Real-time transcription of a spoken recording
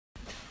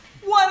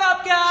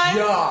up, guys?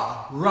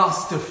 Yeah,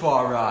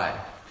 Rastafari.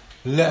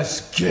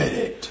 Let's get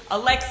it.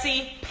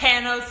 Alexi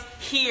Panos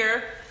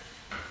here.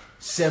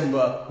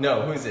 Simba.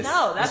 No, who's this?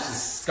 No, that's this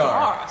is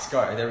Scar.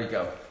 Scar, there we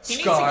go. He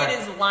Scar. needs to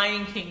get his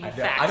Lion King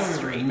facts I don't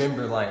straight. even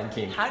remember Lion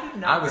King. How do you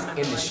not I was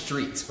remember in the Lion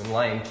streets when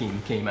Lion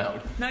King came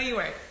out. No, you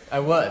weren't. I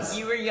was.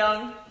 You were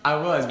young. I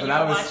was, but You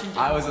were watching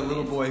I was a Disney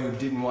little movies. boy who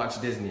didn't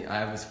watch Disney.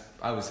 I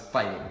was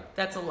fighting.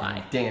 That's a lie.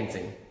 And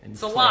dancing. And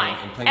It's a playing, lie.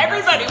 and playing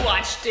Everybody basketball.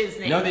 watched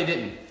Disney. No, they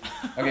didn't.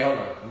 Okay, hold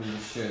on. Let me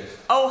just show this.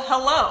 Oh,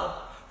 hello.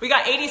 We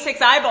got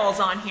 86 eyeballs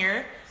on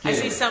here. I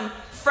Get see it. some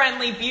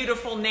friendly,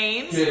 beautiful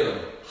names. Get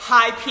it.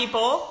 Hi,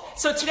 people.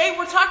 So today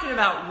we're talking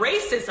about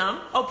racism.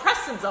 Oh,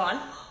 Preston's on.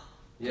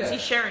 Because Yeah.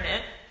 he's sharing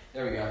it.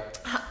 There we go.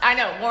 I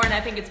know, Warren,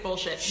 I think it's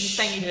bullshit. He's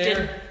saying you Share.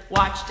 didn't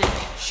watch Disney.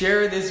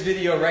 Share this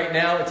video right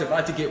now. It's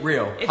about to get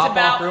real. It's Hop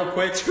about off real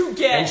quick to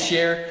get- and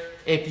share.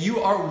 If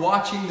you are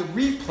watching the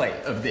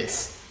replay of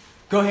this,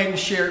 go ahead and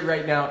share it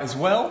right now as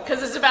well.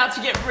 Because it's about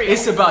to get real.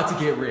 It's about to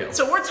get real.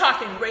 So we're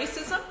talking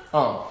racism.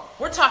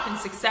 We're talking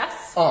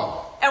success.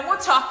 And we're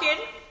talking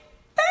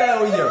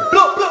Failure.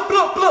 Blup, blup,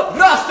 blup, blup.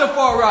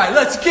 Rastafari.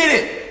 Let's get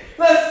it.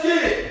 Let's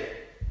get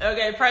it.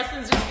 Okay,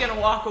 Preston's just gonna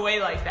walk away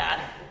like that.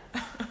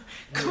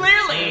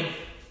 Clearly,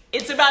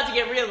 it's about to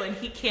get real and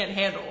he can't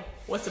handle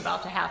what's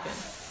about to happen.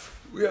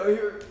 We out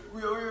here.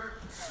 We out here.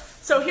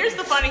 So here's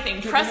the funny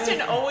thing.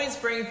 Preston always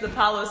brings the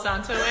Palo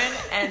Santo in,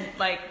 and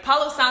like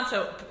Palo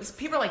Santo,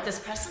 people are like, does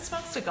Preston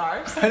smoke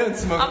cigars? I don't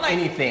smoke I'm like,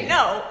 anything.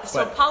 No,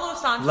 so but Palo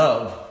Santo,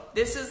 love.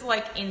 this is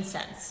like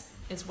incense,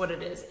 is what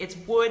it is. It's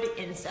wood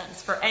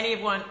incense. For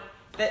anyone,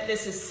 that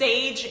this is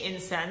sage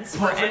incense.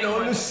 For Puffing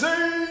anyone on the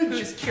sage.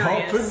 who's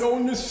curious. Puffing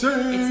on the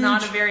sage. It's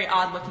not a very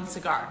odd looking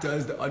cigar.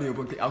 Does the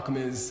audiobook The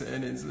Alchemist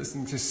and is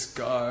listening to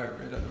Scar.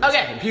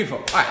 Okay. Beautiful.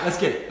 All right, let's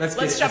get it.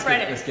 Let's Jump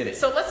right in. Let's get it.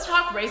 So let's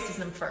talk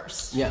racism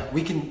first. Yeah,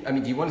 we can. I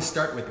mean, do you want to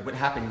start with what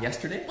happened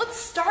yesterday? Let's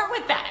start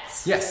with that.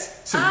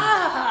 Yes. So,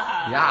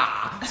 Ah.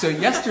 yeah. So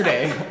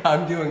yesterday,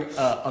 I'm doing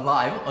a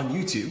live on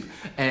YouTube,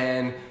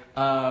 and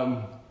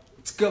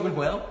it's going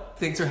well.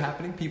 Things are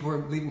happening. People are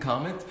leaving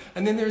comments,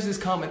 and then there's this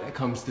comment that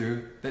comes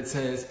through that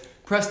says,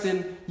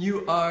 "Preston,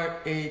 you are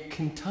a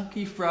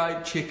Kentucky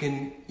Fried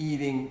Chicken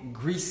eating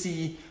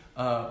greasy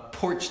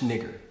porch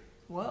nigger."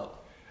 Whoa.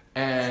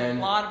 And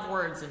a lot of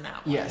words in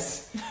that one.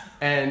 yes,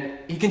 and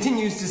he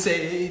continues to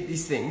say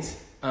these things,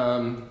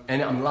 and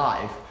I'm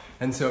live,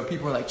 and so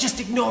people are like, "Just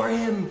ignore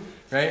him,"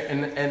 right?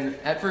 And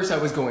at first I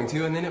was going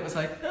to, and then it was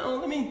like, "No,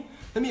 let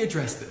me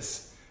address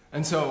this."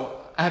 And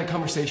so I had a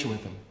conversation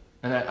with him,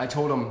 and I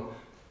told him,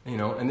 you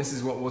know, and this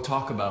is what we'll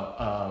talk about.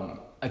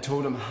 I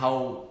told him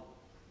how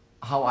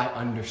I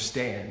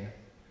understand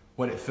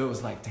what it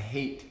feels like to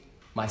hate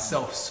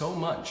myself so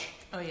much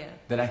Oh yeah.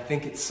 that I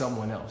think it's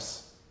someone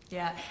else.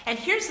 Yeah. And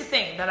here's the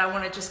thing that I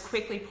want to just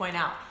quickly point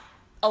out.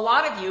 A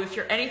lot of you, if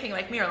you're anything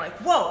like me, are like,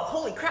 whoa,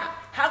 holy crap,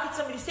 how could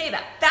somebody say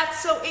that? That's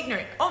so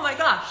ignorant. Oh my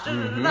gosh, da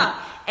da da da.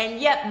 And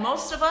yet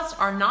most of us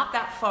are not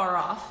that far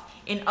off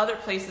in other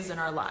places in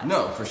our lives.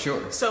 No, for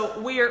sure. So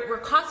we're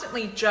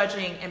constantly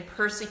judging and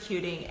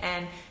persecuting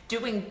and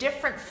doing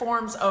different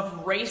forms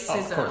of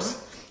racism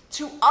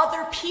to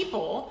other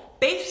people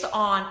based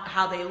on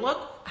how they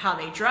look, how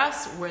they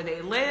dress, where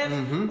they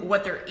live,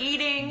 what they're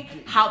eating,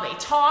 how they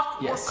talk.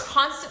 Yes. We're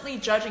constantly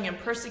judging and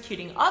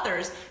persecuting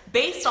others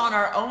based on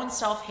our own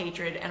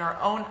self-hatred and our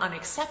own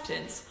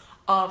unacceptance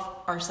of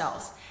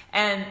ourselves.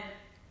 And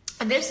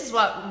this is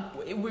what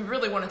we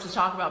really wanted to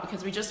talk about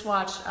because we just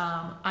watched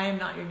I Am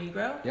Not Your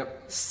Negro.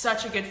 Yep.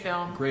 Such a good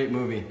film. Great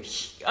movie.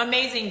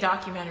 Amazing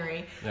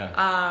documentary.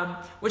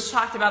 Yeah. Which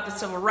talked about the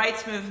civil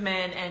rights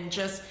movement and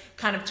just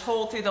kind of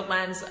told through the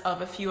lens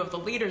of a few of the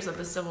leaders of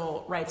the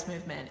civil rights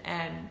movement.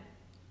 And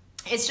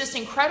it's just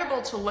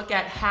incredible to look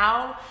at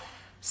how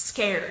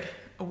scared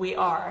we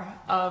are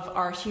of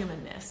our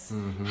humanness.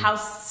 How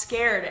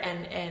scared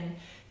and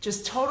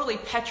just totally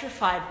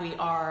petrified we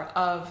are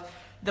of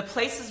the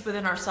places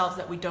within ourselves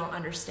that we don't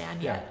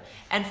understand yet. Yeah.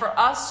 And for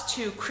us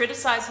to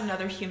criticize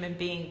another human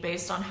being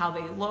based on how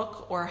they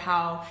look or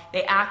how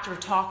they act or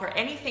talk or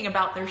anything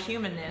about their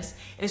humanness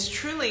is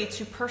truly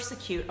to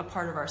persecute a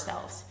part of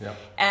ourselves. Yeah.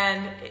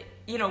 And,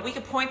 you know, we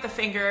could point the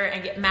finger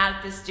and get mad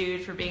at this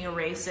dude for being a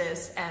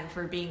racist and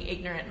for being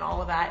ignorant and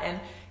all of that. And,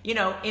 you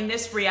know, in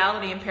this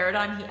reality and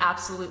paradigm, he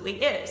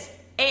absolutely is.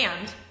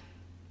 And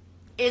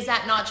is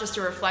that not just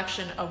a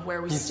reflection of where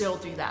we still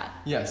do that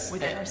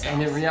within ourselves?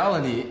 And in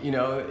reality, you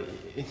know,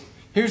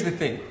 here's the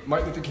thing.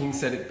 Martin Luther King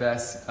said it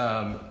best.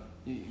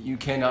 You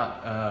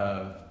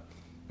cannot,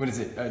 what is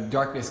it?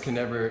 Darkness can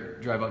never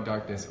drive out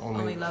darkness.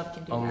 Only love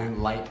can do only that.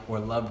 light or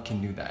love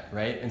can do that,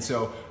 right? And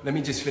so let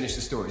me just finish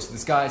the story. So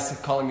this guy's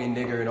calling me a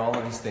nigger and all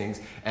of these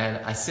things. And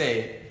I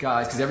say,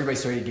 guys, because everybody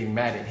started getting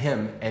mad at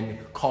him and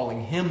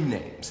calling him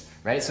names,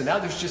 right? So now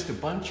there's just a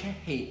bunch of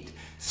hate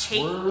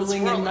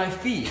swirling in my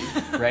feed,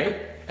 right?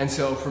 And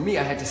so for me,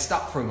 I had to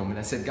stop for a moment.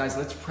 I said, guys,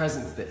 let's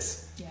presence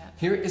this. Yeah.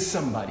 Here is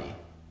somebody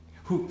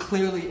who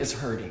clearly is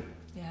hurting.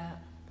 Yeah.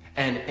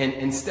 And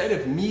instead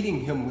of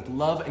meeting him with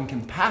love and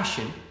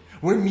compassion,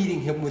 we're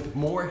meeting him with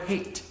more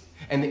hate.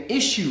 And the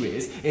issue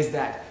is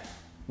that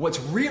what's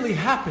really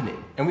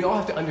happening, and we all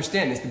have to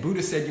understand this, the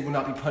Buddha said you will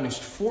not be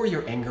punished for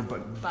your anger,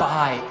 but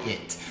by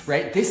it,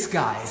 right? This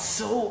guy is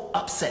so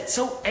upset,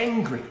 so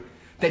angry,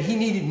 that he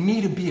needed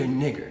me to be a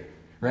nigger,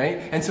 right?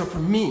 And so for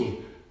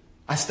me,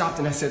 I stopped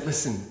and I said,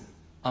 listen,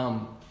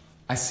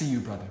 I see you,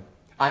 brother.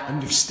 I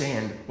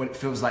understand what it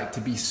feels like to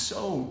be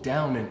so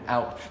down and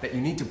out that you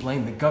need to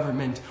blame the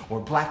government or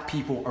black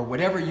people or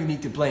whatever you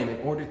need to blame in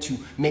order to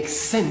make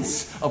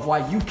sense of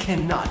why you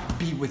cannot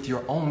be with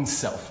your own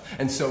self.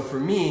 And so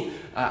for me,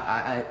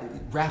 I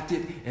wrapped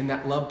it in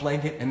that love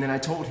blanket, and then I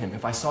told him,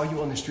 if I saw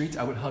you on the streets,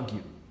 I would hug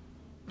you.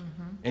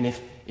 And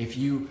if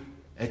you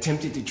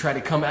attempted to try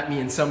to come at me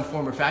in some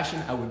form or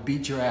fashion, I would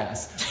beat your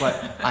ass. But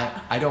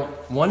I don't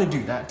want to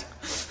do that.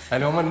 I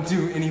don't want to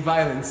do any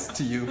violence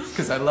to you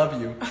because I love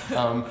you.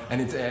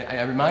 And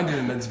I reminded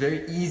him that it's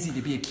very easy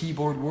to be a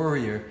keyboard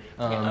warrior.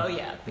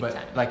 Big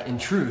time. Like in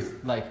truth,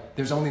 like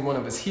there's only one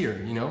of us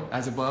here, you know?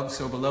 As above,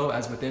 so below,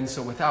 as within,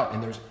 so without.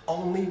 And there's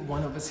only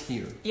one of us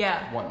here.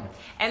 Yeah. One.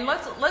 And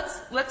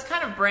let's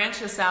kind of branch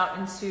this out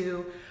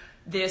into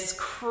this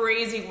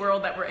crazy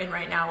world that we're in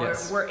right now, where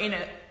we're in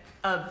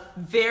a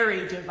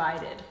very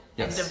divided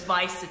and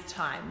divisive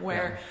time,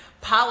 where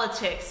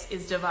politics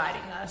is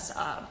dividing us,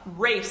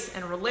 race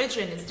and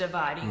religion is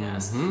dividing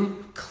us,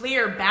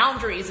 clear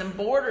boundaries and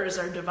borders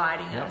are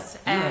dividing us.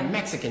 You're a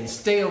Mexican,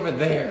 stay over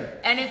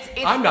there. And it's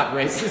I'm not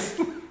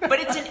racist. But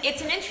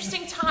it's an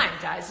interesting time,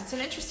 guys. It's an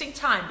interesting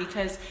time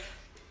because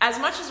as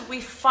much as we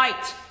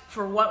fight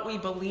for what we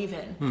believe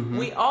in,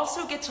 we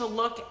also get to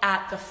look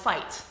at the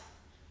fight.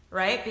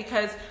 Right?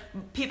 Because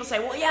people say,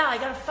 well, yeah, I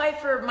got to fight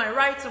for my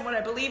rights and what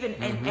I believe in.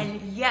 And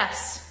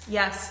yes,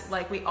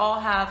 like we all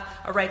have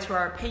a right to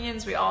our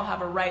opinions. We all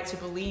have a right to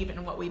believe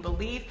in what we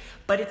believe.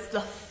 But it's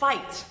the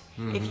fight.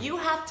 If you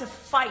have to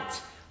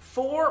fight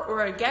for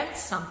or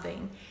against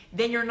something,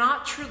 then you're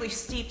not truly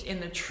steeped in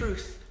the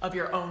truth of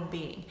your own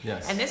being.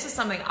 Yes. And this is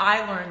something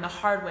I learned the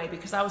hard way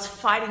because I was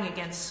fighting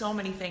against so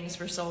many things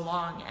for so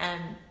long. And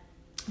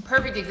a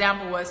perfect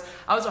example was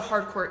I was a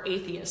hardcore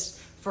atheist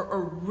for a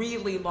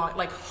really long,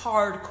 like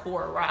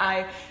hardcore,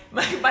 where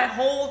my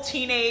whole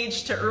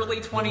teenage to early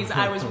 20s,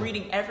 I was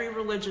reading every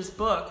religious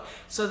book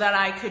so that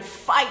I could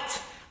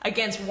fight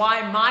against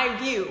why my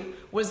view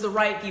was the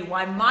right view,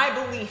 why my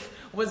belief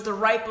was the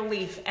right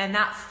belief. And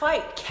that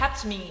fight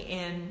kept me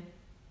in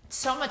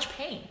so much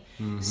pain,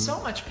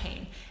 so much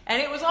pain.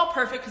 And it was all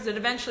perfect because it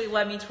eventually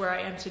led me to where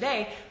I am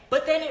today.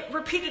 But then it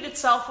repeated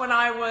itself when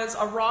I was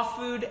a raw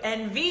food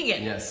and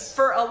vegan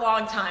for a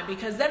long time,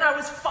 because then I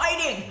was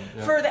fighting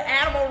for the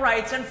animal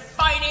rights and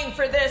fighting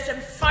for this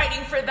and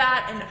fighting for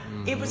that.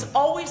 And it was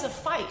always a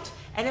fight.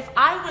 And if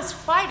I was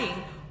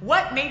fighting,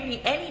 what made me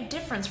any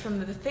difference from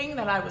the thing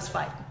that I was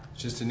fighting?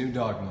 Just a new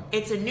dogma.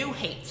 It's a new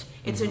hate.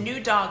 It's a new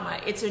dogma.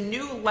 It's a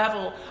new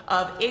level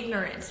of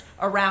ignorance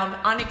around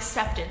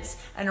unacceptance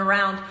and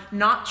around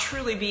not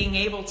truly being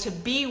able to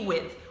be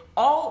with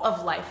all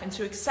of life and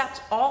to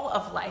accept all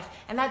of life.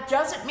 And that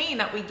doesn't mean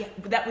that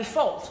we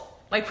fold.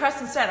 Like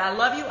Preston said, I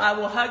love you, I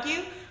will hug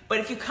you, but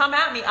if you come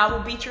at me, I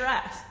will beat your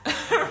ass.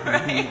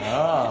 Right?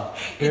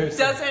 It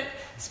doesn't.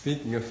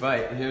 Speaking of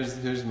fight,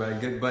 here's my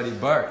good buddy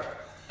Bart.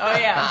 Oh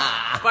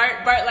yeah,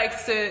 Bart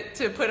likes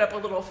to put up a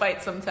little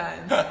fight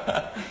sometimes.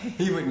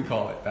 He wouldn't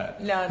call it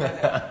that.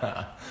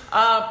 No.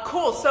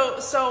 Cool.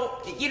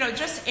 So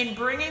just in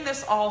bringing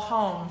this all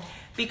home,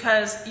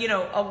 because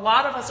a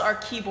lot of us are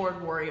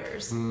keyboard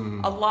warriors.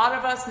 A lot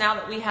of us, now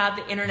that we have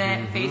the internet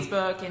and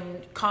Facebook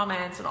and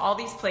comments and all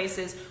these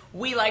places,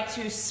 we like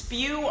to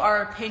spew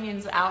our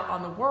opinions out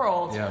on the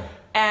world. Yeah.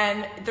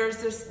 And there's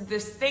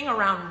this thing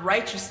around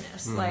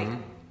righteousness, like,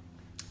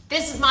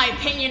 this is my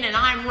opinion and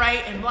I'm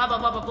right and blah, blah,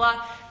 blah, blah,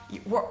 blah.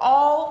 We're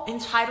all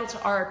entitled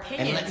to our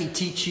opinions. And let me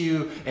teach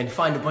you and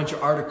find a bunch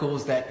of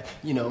articles that,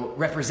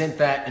 represent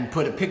that and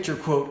put a picture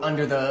quote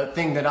under the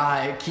thing that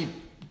I keep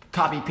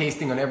copy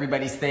pasting on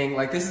everybody's thing.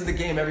 Like, this is the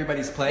game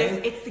everybody's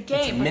playing. It's the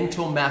game. It's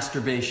mental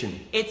masturbation.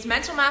 It's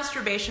mental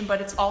masturbation, but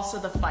it's also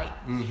the fight.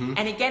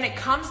 And again, it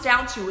comes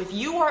down to, if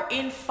you are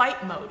in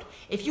fight mode,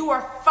 if you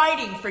are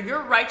fighting for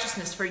your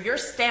righteousness, for your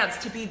stance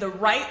to be the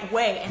right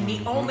way and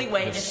the only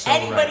way, and if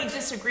anybody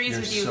disagrees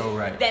with you,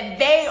 then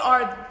they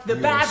are the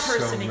bad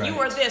person and you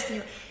are this.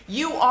 And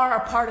you are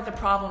a part of the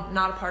problem,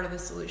 not a part of the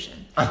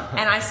solution.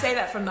 And I say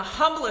that from the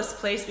humblest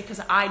place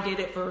because I did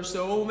it for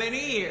so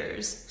many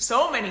years.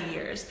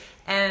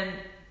 And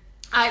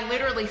I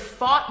literally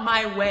fought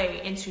my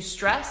way into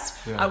stress.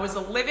 I was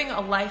living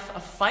a life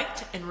of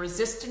fight and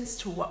resistance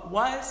to what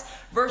was,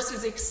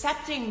 versus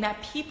accepting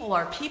that people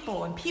are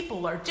people and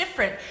people are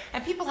different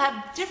and people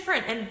have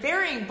different and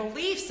varying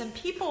beliefs and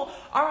people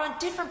are on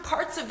different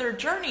parts of their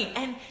journey.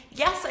 And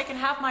yes, I can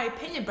have my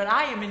opinion, but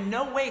I am in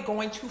no way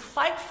going to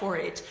fight for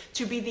it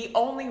to be the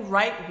only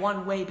right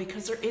one way,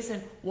 because there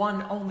isn't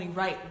one only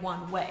right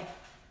one way,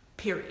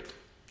 period.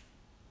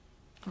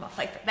 I'm gonna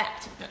fight for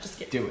that. No, just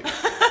kidding. Do it.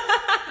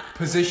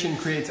 Position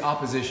creates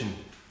opposition.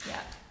 Yeah.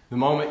 The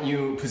moment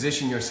you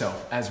position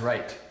yourself as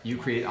right, you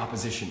create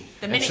opposition.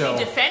 The minute you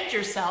defend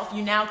yourself,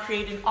 you now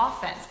create an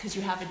offense because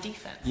you have a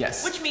defense.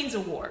 Yes. Which means a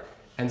war.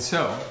 And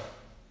so,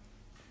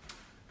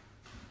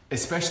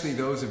 especially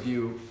those of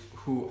you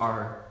who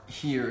are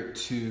here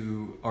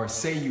to, or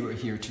say you are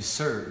here to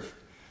serve,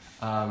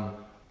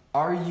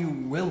 are you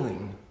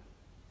willing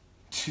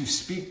to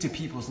speak to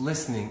people's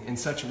listening in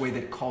such a way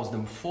that it calls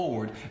them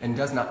forward and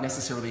does not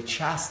necessarily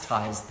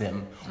chastise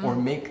them or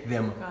make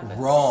them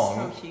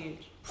wrong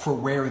for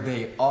where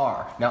they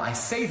are? Now, I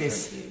say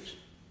this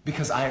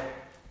because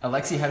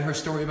Alexi had her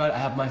story about it, I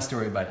have my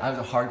story about it. I was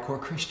a hardcore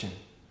Christian,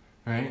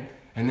 right?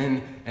 And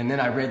then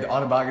I read the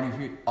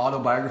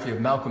autobiography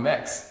of Malcolm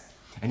X,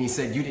 and he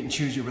said, you didn't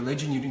choose your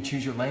religion, you didn't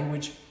choose your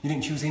language, you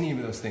didn't choose any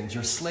of those things.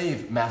 Your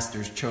slave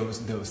masters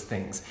chose those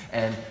things.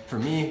 And for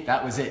me,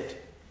 that was it.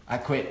 I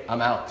quit,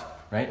 I'm out,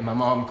 right? And my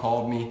mom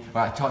called me,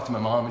 or I talked to my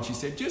mom, and she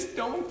said, just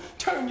don't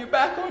turn your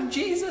back on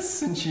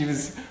Jesus. And she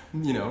was,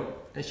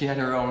 she had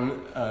her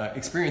own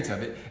experience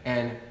of it.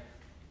 And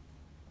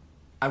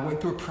I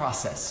went through a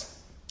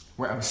process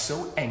where I was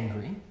so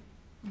angry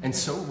and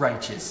so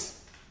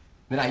righteous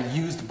that I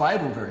used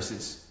Bible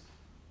verses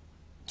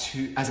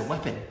as a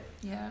weapon.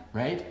 Yeah.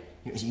 Right?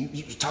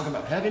 You talk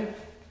about heaven?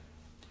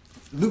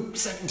 Luke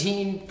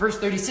 17, verse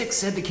 36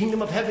 said the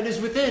kingdom of heaven is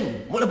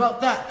within. What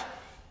about that?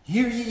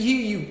 Hear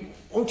you.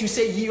 Won't you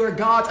say ye are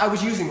gods? I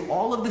was using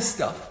all of this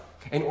stuff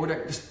in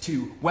order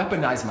to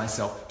weaponize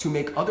myself to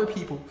make other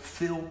people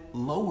feel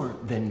lower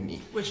than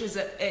me. Which is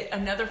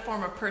another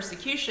form of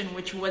persecution,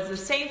 which was the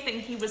same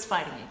thing he was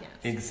fighting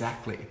against.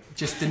 Exactly.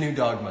 Just a new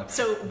dogma.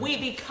 So we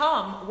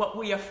become what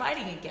we are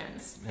fighting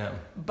against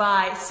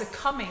by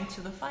succumbing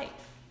to the fight.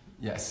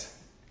 Yes.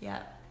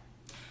 Yeah.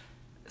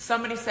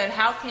 Somebody said,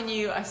 how can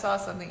you, I saw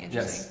something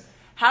interesting. Yes.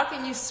 How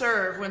can you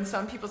serve when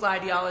some people's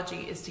ideology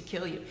is to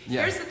kill you?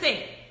 Yeah. Here's the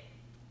thing.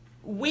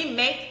 We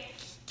make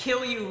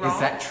kill you wrong. Is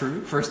that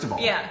true, first of all?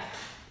 Yeah.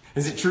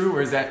 Is it true,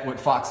 or is that what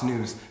Fox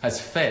News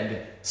has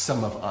fed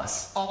some of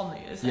us? All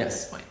news at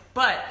Yes. this point.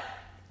 But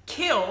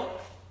kill,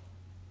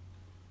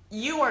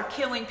 you are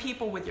killing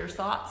people with your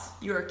thoughts.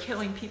 You are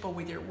killing people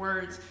with your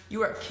words.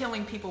 You are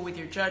killing people with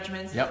your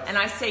judgments. Yep. And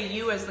I say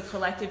you as the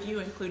collective you,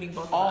 including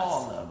both of us.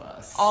 All of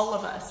us. All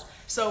of us.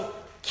 So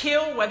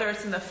kill, whether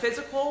it's in the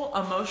physical,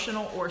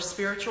 emotional, or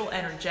spiritual,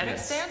 energetic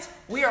stance,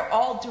 we are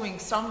all doing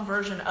some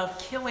version of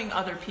killing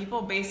other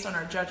people based on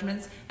our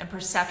judgments and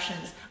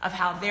perceptions of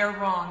how they're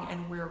wrong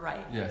and we're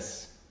right.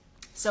 Yes.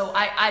 So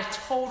I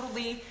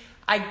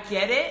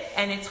get it,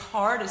 and it's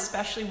hard,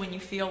 especially when you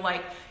feel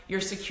like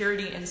your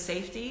security and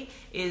safety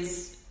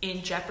is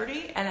in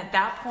jeopardy. And at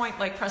that point,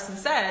 like Preston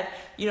said,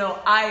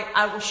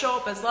 I will show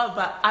up as love,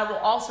 but I will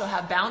also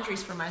have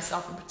boundaries for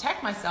myself and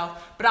protect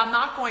myself, but I'm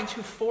not going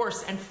to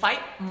force and fight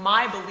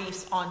my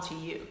beliefs onto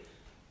you.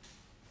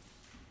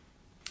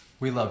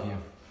 We love you.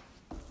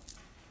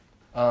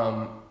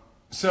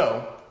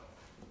 So,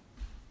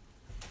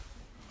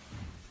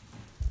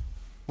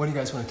 what do you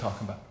guys want to talk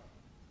about?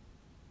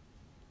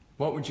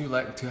 What would you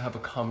like to have a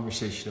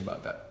conversation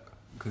about that?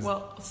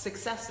 Well,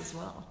 success as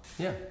well.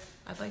 Yeah.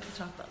 I'd like to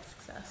talk about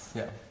success.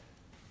 Yeah.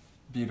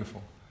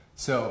 Beautiful.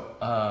 So,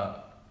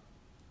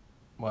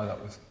 wow,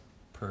 that was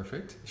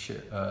perfect.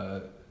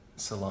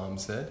 Salam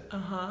said.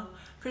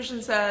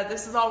 Christian said,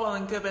 this is all well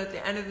and good, but at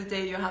the end of the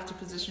day, you have to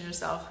position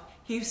yourself.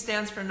 He who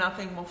stands for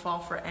nothing will fall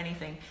for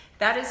anything.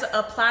 That is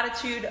a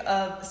platitude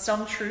of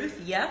some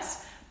truth,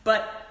 yes,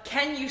 but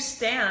can you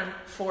stand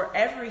for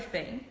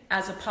everything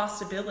as a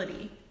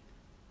possibility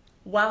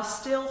while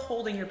still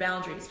holding your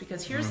boundaries?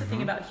 Because here's the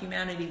thing about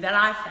humanity that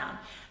I found,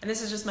 and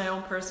this is just my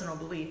own personal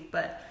belief,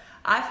 but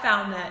I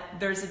found that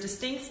there's a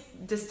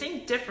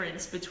distinct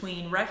difference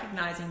between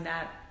recognizing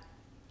that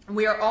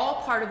we are all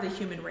part of the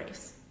human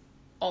race,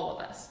 all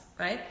of us,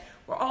 right?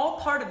 We're all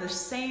part of the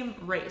same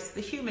race,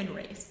 the human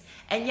race,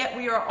 and yet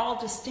we are all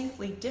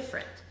distinctly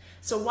different.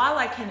 So while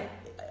I can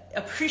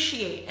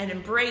appreciate and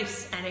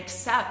embrace and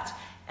accept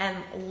and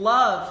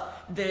love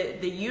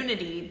the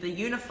unity, the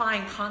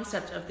unifying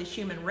concept of the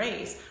human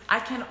race, I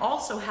can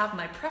also have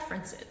my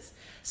preferences.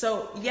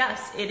 So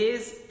yes,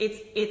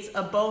 it's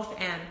a both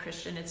and,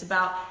 Christian. It's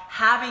about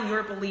having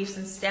your beliefs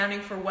and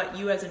standing for what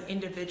you as an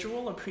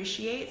individual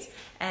appreciates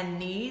and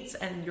needs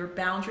and your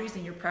boundaries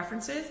and your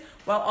preferences,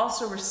 while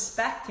also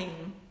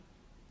respecting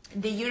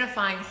the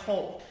unifying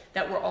whole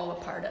that we're all a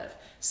part of.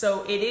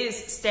 So it is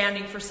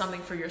standing for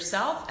something for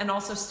yourself and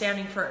also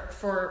standing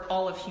for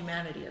all of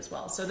humanity as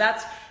well. So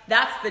that's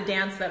the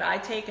dance that I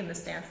take and the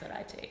stance that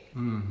I take.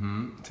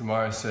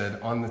 Tamara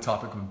said, on the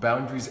topic of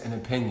boundaries and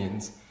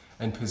opinions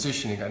and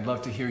positioning, I'd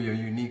love to hear your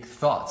unique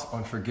thoughts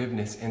on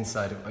forgiveness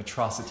inside of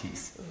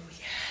atrocities. Oh,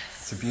 yes.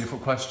 It's a beautiful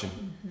question.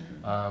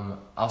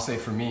 I'll say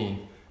for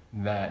me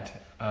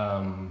that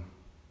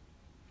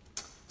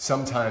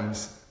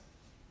sometimes,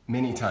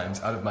 many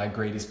times, out of my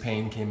greatest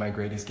pain came my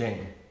greatest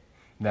gain.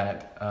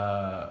 That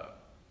out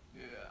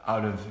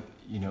of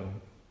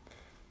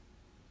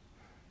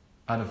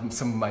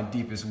some of my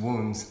deepest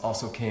wounds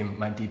also came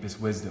my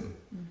deepest wisdom.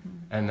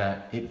 And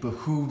that it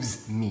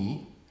behooves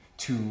me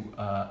to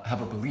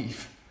have a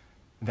belief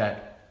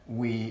that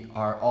we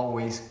are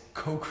always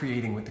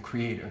co-creating with the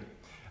Creator.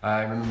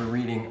 I remember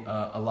reading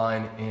a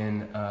line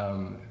in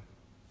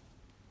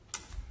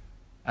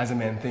As a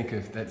man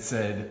thinketh, that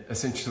said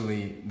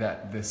essentially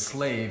that the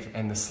slave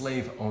and the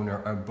slave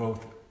owner are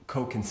both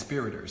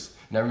co-conspirators.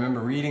 And I remember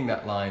reading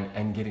that line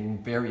and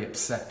getting very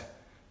upset.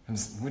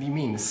 What do you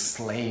mean the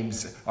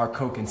slaves are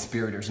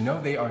co-conspirators?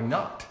 No, they are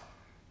not.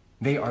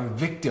 They are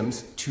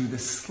victims to the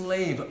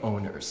slave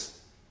owners.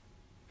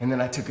 And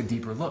then I took a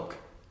deeper look.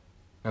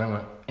 And I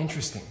went,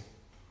 interesting.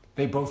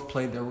 They both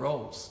played their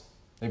roles.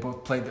 They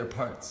both played their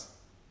parts.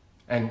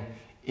 And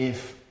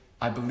if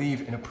I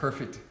believe in a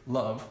perfect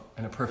love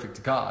and a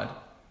perfect God,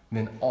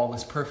 then all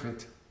is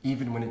perfect,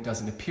 even when it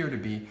doesn't appear to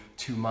be,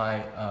 to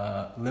my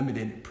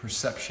limited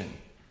perception.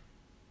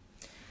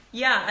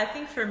 Yeah, I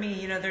think for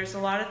me, there's a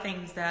lot of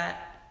things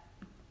that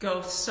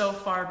go so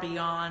far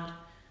beyond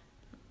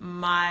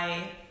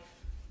my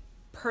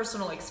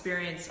personal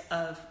experience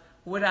of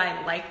would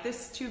I like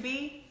this to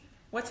be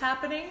what's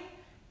happening?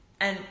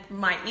 And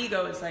my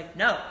ego is like,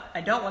 no,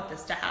 I don't want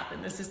this to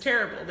happen. This is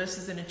terrible. This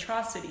is an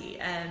atrocity.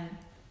 And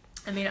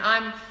I mean,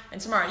 and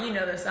Tamara, you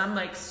know this, I'm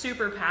like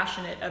super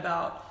passionate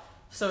about,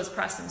 so is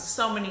Preston,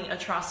 so many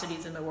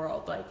atrocities in the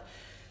world, like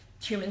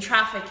human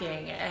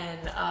trafficking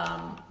and,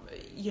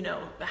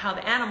 how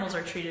the animals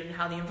are treated and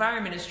how the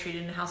environment is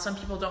treated and how some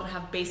people don't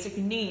have basic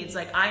needs.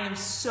 Like I am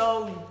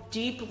so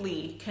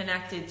deeply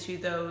connected to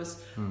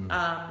those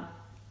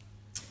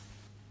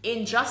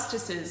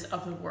injustices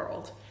of the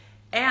world.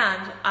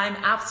 And I'm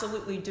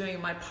absolutely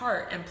doing my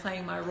part and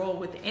playing my role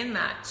within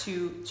that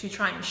to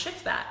try and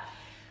shift that.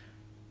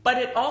 But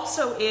it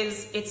also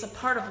it's a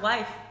part of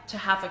life to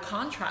have a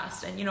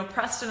contrast. And,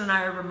 Preston and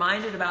I are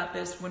reminded about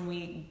this when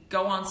we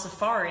go on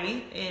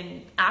safari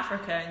in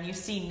Africa and you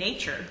see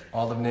nature.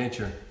 All of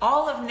nature.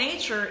 All of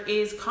nature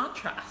is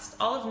contrast.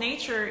 All of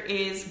nature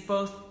is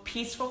both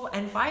peaceful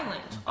and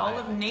violent. All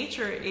of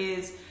nature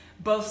is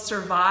both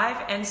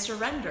survive and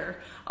surrender.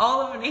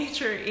 All of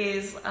nature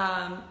is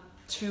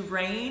to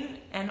rain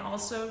and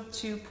also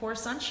to pour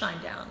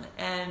sunshine down.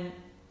 And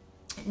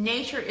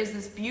nature is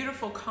this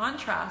beautiful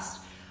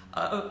contrast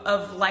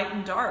of light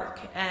and dark.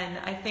 And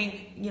I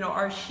think,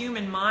 our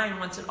human mind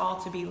wants it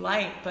all to be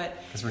light, but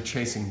because we're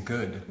chasing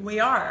good. We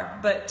are,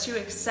 but to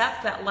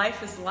accept that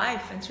life is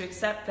life and to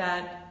accept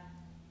that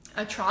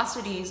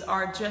atrocities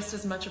are just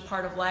as much a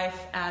part of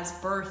life as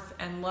birth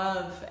and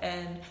love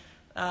and,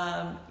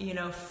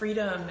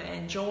 freedom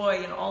and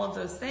joy and all of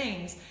those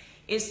things,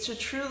 is to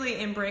truly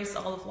embrace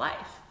all of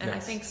life. And yes. I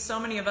think so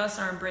many of us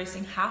are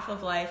embracing half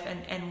of life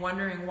and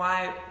wondering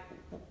why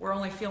we're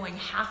only feeling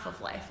half of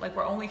life. Like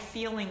we're only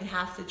feeling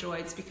half the joy.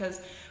 It's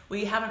because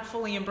we haven't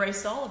fully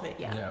embraced all of it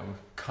yet. Yeah,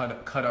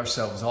 we've cut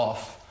ourselves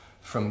off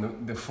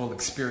from the full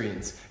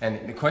experience.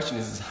 And the question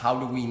is how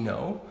do we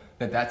know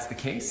that that's the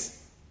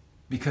case?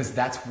 Because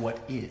that's what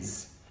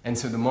is. And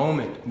so the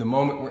moment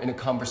we're in a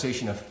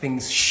conversation of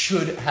things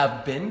should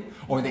have been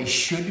or they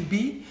should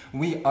be,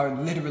 we are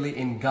literally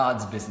in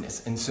God's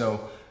business. And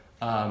so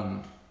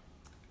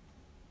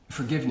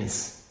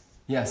forgiveness,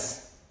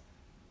 yes.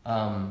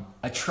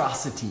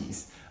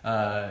 Atrocities,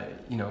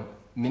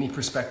 many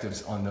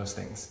perspectives on those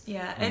things.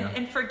 Yeah,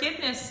 and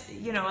forgiveness,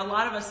 a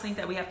lot of us think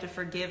that we have to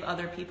forgive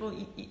other people.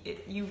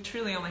 You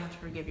truly only have to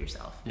forgive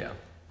yourself. Yeah.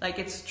 Like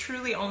it's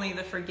truly only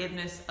the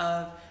forgiveness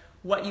of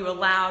what you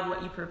allowed,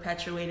 what you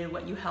perpetuated,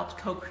 what you helped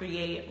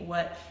co-create,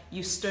 what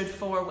you stood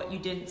for, what you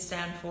didn't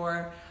stand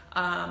for,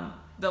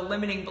 the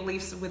limiting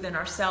beliefs within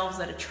ourselves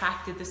that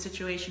attracted the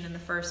situation in the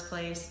first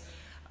place.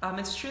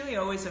 It's truly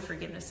always a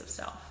forgiveness of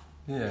self.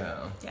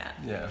 Yeah. Yeah.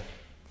 Yeah.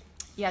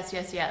 Yes.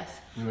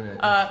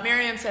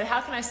 Miriam said, how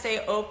can I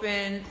stay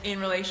open in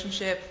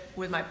relationship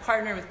with my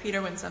partner, with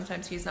Peter, when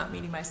sometimes he's not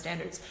meeting my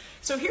standards?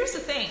 So here's the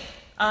thing.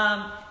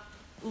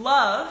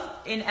 Love,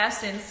 in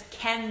essence,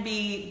 can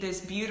be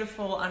this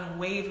beautiful,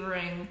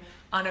 unwavering,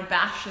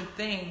 unabashed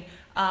thing.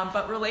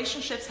 But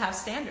relationships have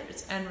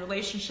standards and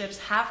relationships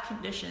have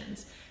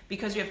conditions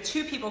because you have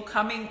two people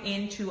coming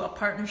into a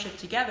partnership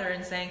together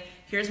and saying,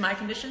 here's my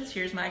conditions,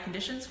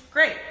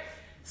 great.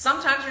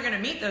 Sometimes we're going to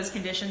meet those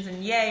conditions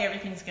and yay,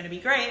 everything's going to be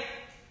great.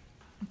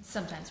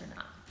 Sometimes we're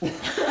not.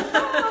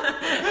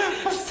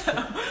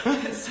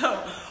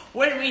 so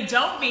when we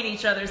don't meet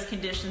each other's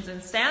conditions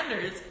and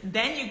standards,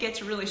 then you get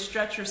to really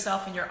stretch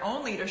yourself in your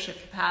own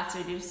leadership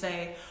capacity to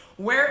say,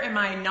 where am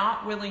I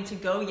not willing to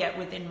go yet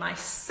within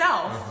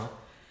myself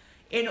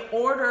in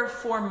order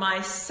for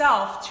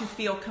myself to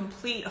feel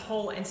complete,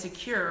 whole, and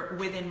secure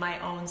within my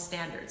own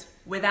standards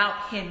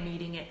without him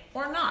meeting it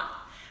or not?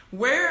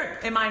 Where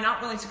am I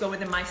not willing to go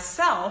within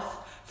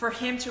myself for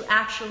him to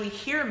actually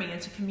hear me and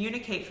to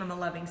communicate from a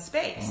loving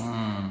space?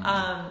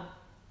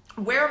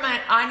 Where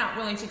am I not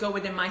willing to go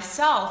within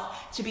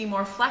myself to be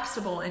more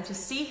flexible and to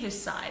see his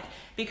side?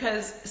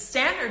 Because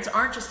standards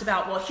aren't just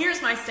about, well,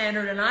 here's my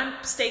standard and I'm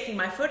staking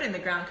my foot in the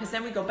ground, because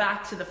then we go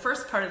back to the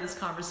first part of this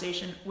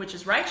conversation, which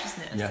is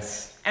righteousness.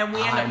 Yes. And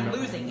we end up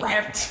losing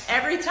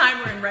every time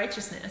we're in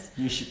righteousness.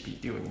 You should be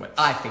doing what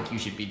I think you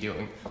should be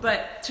doing.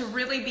 But to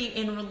really be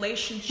in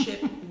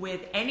relationship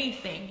with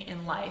anything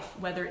in life,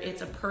 whether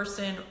it's a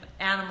person,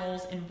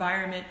 animals,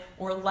 environment,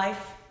 or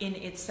life in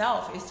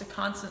itself is to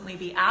constantly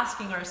be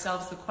asking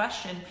ourselves the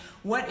question,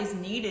 what is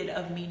needed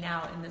of me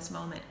now in this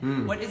moment?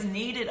 What is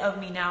needed of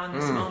me now in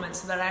this moment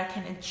so that I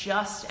can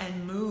adjust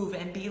and move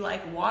and be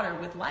like water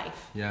with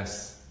life?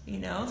 Yes. You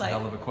know, that's like a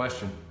hell of a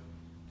question.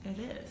 It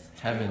is.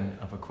 Heaven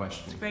of a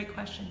question. It's a great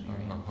question,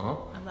 Miriam.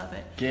 I love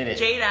it. Get it.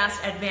 Jade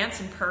asked,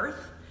 advance in Perth?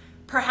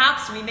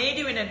 Perhaps we may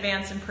do an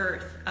advance in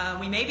Perth.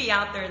 We may be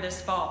out there this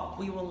fall.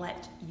 We will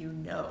let you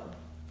know.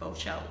 Faux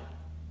show.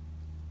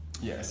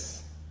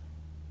 Yes.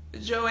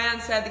 Joanne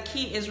said, the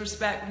key is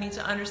respect. We need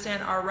to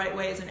understand our right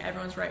ways and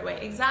everyone's right way.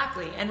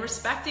 Exactly. And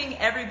respecting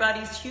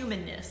everybody's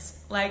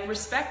humanness. Like,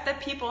 respect that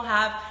people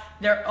have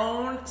their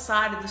own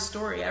side of the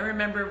story. I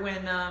remember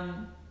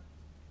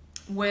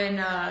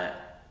when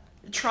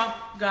Trump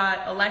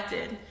got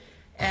elected,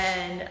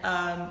 and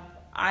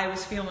I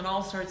was feeling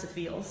all sorts of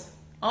feels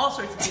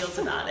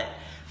about it.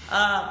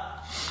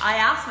 I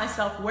asked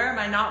myself, where am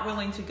I not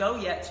willing to go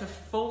yet to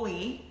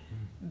fully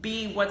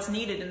be what's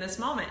needed in this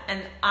moment?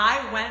 And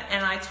I went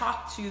and I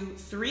talked to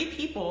 3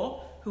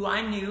 people who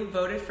I knew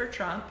voted for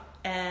Trump,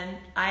 and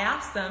I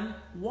asked them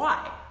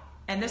why.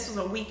 And this was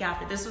a week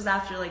after. This was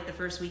after like the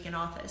first week in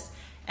office.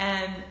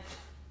 And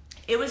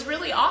it was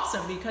really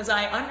awesome because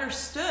I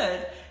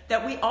understood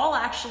that we all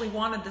actually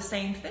wanted the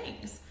same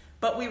things,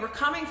 but we were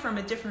coming from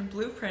a different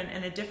blueprint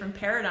and a different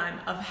paradigm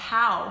of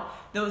how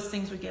those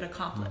things would get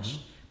accomplished.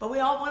 But we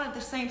all wanted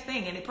the same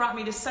thing, and it brought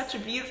me to such a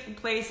beautiful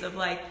place of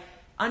like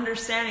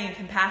understanding and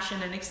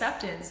compassion and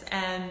acceptance,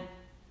 and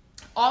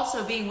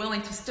also being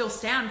willing to still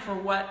stand for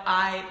what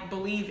I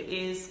believe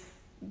is,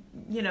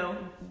 you know,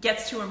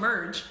 gets to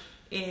emerge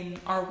in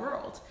our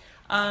world.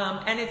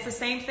 And it's the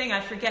same thing.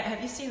 I forget,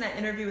 have you seen that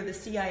interview with the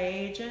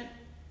CIA agent?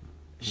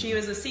 She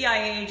was a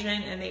CIA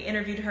agent, and they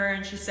interviewed her,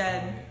 and she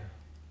said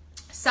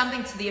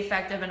something to the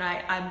effect of, and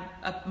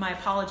my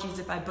apologies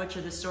if I butcher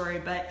the story,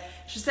 but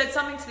she said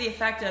something to the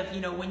effect of,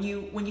 you know, when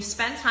you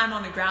spend time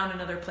on the ground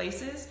in other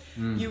places,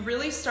 you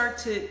really start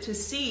to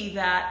see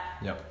that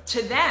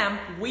to them,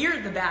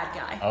 we're the bad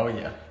guy. Oh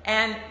yeah.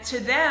 And to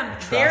them,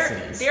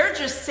 they're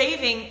just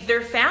saving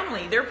their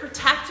family. They're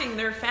protecting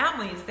their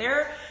families.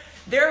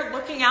 They're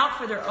looking out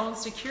for their own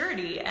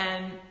security,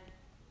 and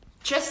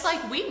just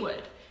like we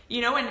would. You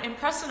know, and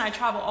Preston and I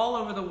travel all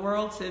over the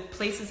world to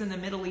places in the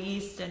Middle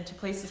East and to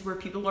places where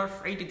people are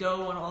afraid to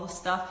go and all this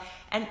stuff.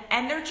 And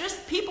they're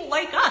just people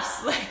like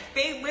us. Like,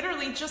 they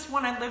literally just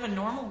want to live a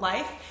normal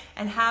life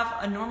and have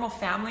a normal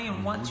family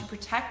and want to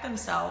protect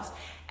themselves.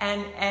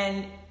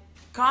 And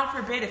God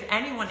forbid if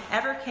anyone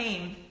ever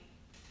came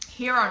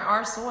here on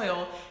our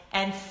soil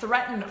and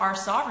threatened our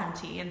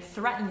sovereignty and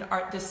threatened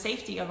the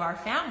safety of our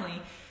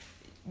family,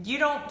 you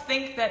don't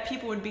think that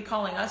people would be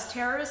calling us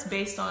terrorists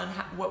based on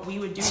what we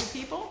would do to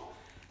people?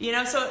 You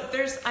know, so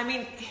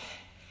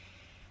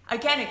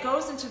again, it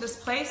goes into this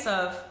place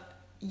of,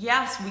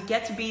 yes, we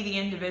get to be the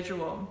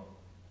individual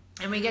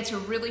and we get to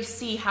really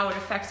see how it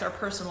affects our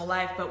personal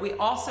life, but we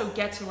also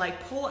get to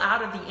like pull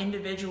out of the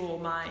individual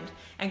mind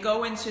and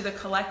go into the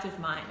collective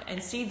mind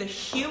and see the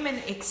human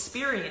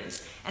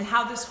experience and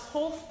how this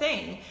whole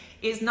thing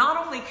is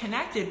not only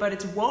connected, but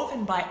it's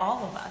woven by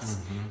all of us.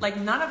 Like,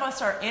 none of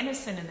us are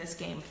innocent in this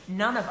game.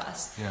 None of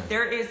us. Yeah.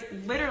 There is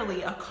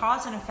literally a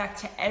cause and effect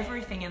to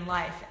everything in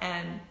life.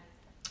 And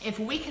if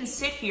we can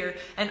sit here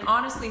and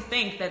honestly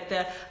think that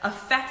the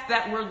effect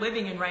that we're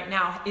living in right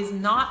now is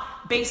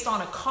not based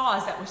on a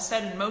cause that was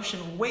set in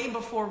motion way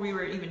before we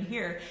were even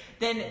here,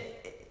 then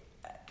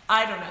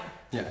I don't know.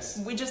 Yes.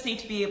 We just need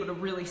to be able to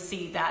really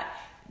see that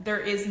there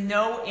is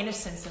no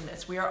innocence in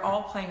this. We are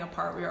all playing a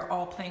part. We are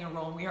all playing a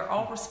role. And we are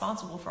all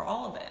responsible for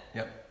all of it.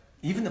 Yep.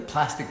 Even the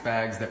plastic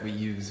bags that we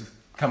use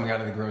coming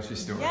out of the grocery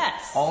store.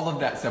 Yes. All of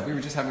that stuff. We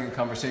were just having a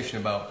conversation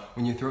about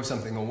when you throw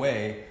something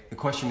away, the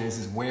question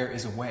is where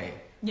is away?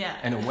 Yeah.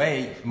 And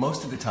away,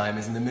 most of the time,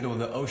 is in the middle of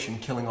the ocean,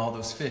 killing all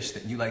those fish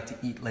that you like to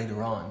eat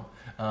later on.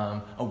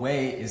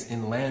 Away is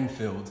in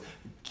landfills,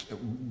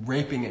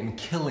 raping and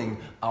killing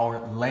our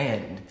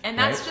land. And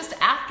that's just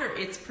after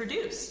it's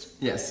produced.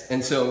 Yes,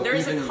 and so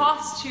there's a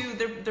cost to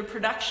the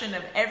production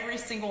of every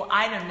single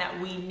item that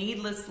we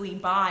needlessly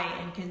buy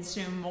and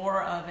consume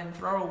more of and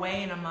throw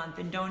away in a month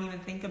and don't even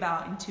think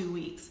about in 2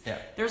 weeks. Yeah.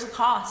 There's a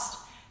cost.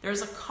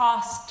 There's a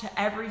cost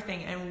to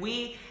everything, and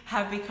we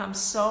have become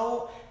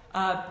so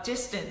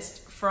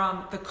distanced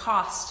from the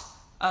cost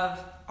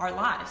of our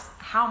lives,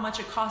 how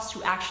much it costs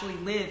to actually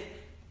live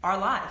our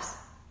lives,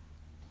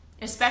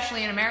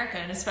 especially in America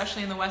and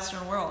especially in the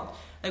Western world.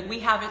 Like, we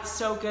have it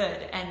so good,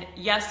 and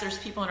yes, there's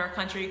people in our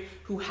country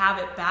who have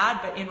it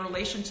bad, but in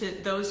relation to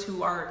those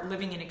who are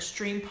living in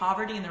extreme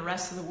poverty in the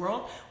rest of the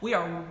world, we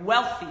are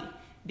wealthy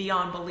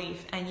beyond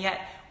belief, and yet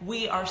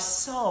we are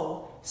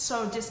so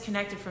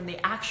disconnected from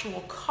the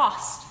actual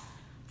cost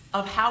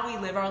of how we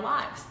live our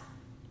lives.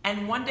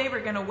 And one day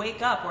we're going to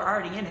wake up, we're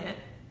already in it,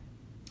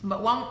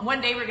 but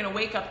one day we're going to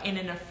wake up in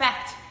an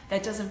effect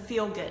that doesn't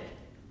feel good.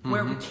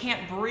 where we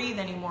can't breathe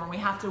anymore and we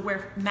have to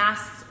wear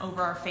masks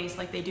over our face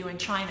like they do in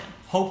China.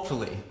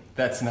 Hopefully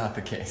that's not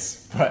the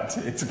case, but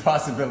it's a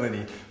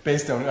possibility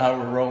based on how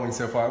we're rolling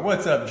so far.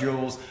 What's up,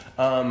 Jules?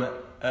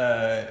 What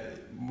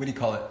do you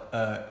call it?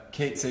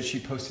 Kate says she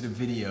posted a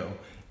video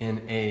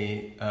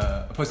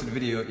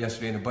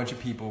yesterday, and a bunch of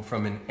people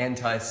from an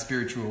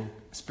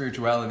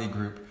spirituality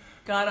group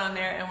got on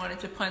there and wanted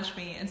to punch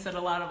me and said a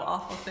lot of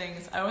awful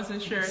things. I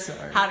wasn't sure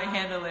how to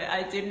handle it.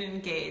 I didn't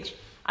engage.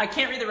 I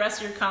can't read the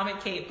rest of your comment,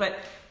 Kate, but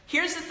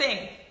here's the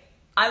thing.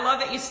 I love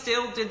that you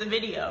still did the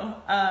video.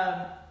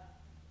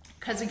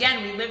 Because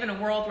again, we live in a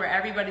world where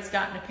everybody's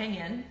got an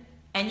opinion,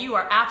 and you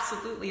are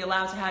absolutely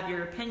allowed to have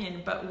your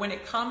opinion, but when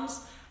it comes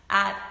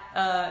at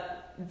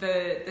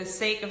the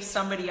sake of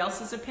somebody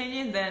else's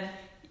opinion, then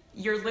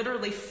you're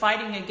literally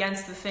fighting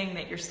against the thing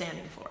that you're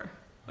standing for,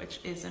 which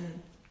is a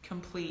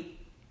complete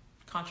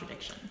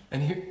contradiction.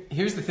 And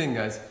here's the thing,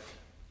 guys.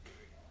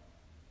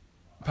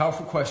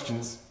 Powerful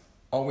questions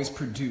always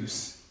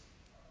produce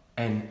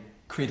and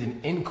create an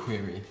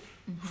inquiry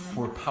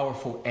for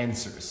powerful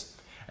answers.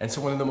 And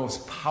so one of the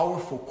most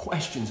powerful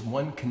questions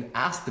one can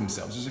ask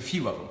themselves, there's a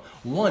few of them.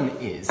 One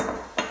is,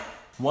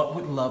 what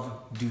would love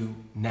do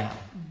now?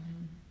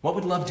 What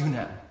would love do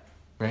now,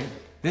 right?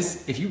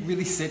 This, if you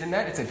really sit in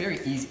that, it's a very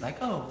easy, like,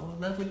 oh, well,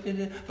 love would do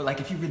that. But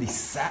like, if you really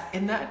sat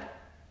in that,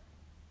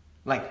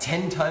 like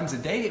 10 times a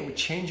day, it would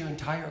change your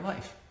entire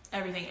life.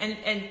 Everything.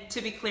 And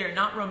to be clear,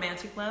 not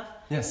romantic love,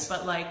 yes,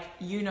 but like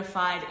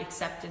unified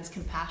acceptance,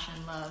 compassion,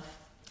 love.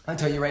 I'll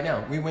tell you right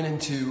now, we went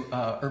into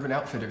Urban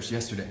Outfitters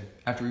yesterday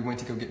after we went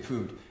to go get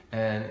food.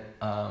 And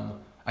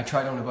I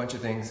tried on a bunch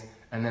of things,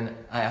 and then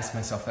I asked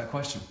myself that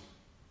question.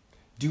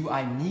 Do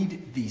I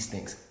need these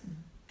things?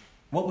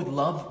 What would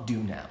love do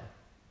now?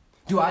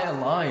 Do I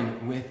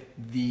align with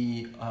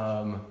the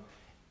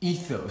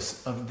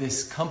ethos of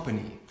this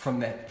company from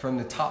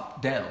the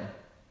top down?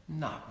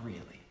 Not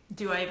really.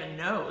 Do I even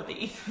know the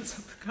ethos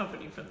of the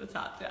company from the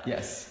top down?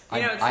 Yes,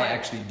 I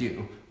actually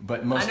do,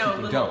 but most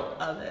people don't.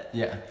 Of it.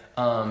 Yeah,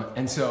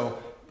 and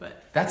so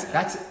that's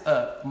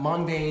a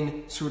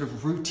mundane sort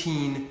of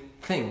routine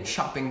thing,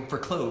 shopping for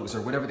clothes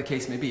or whatever the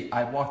case may be.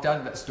 I walked out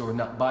of that store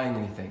not buying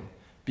anything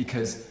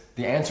because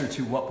the answer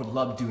to what would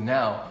love do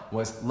now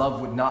was love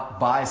would not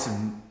buy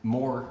some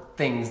more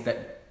things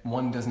that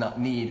one does not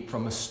need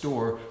from a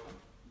store,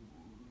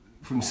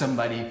 from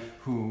somebody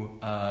who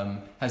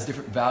has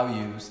different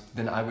values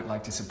than I would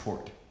like to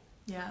support.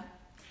 Yeah.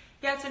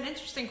 Yeah, it's an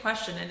interesting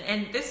question.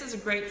 And this is a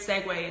great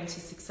segue into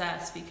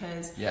success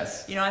because,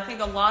 yes, you know, I think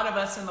a lot of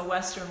us in the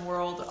Western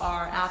world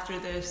are after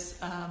this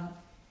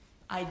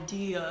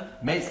idea.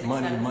 Make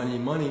money, money,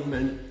 money,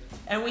 money.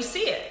 And we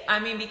see it. I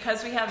mean,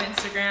 because we have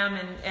Instagram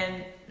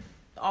and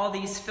all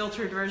these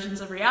filtered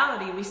versions of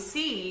reality, we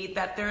see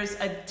that there's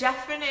a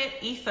definite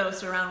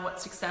ethos around what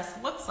success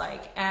looks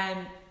like. And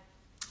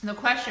the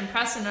question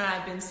Preston and I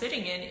have been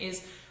sitting in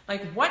is,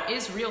 like, what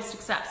is real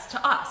success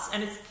to us?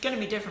 And it's going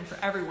to be different for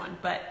everyone,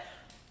 but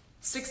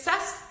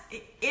success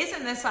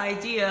isn't this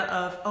idea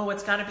of, oh,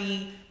 it's got to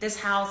be this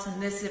house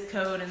and this zip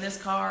code and this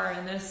car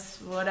and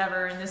this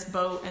whatever and this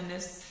boat and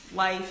this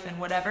life and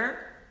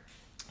whatever.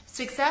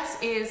 Success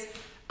is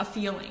a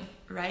feeling,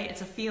 right?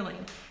 It's a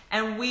feeling.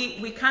 And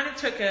we kind of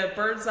took a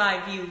bird's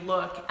eye view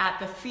look at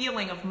the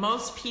feeling of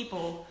most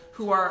people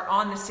who are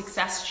on the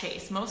success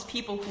chase, most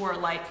people who are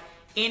like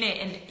in it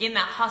and in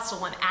that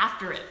hustle and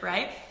after it,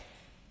 right?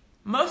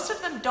 Most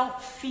of them don't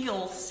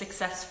feel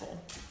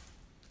successful.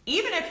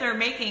 Even if they're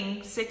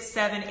making 6,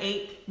 7,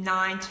 8,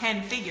 9,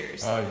 10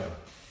 figures. Oh, yeah.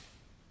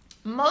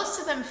 Most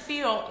of them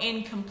feel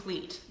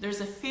incomplete. There's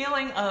a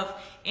feeling of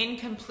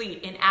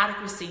incomplete,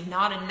 inadequacy,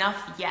 not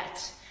enough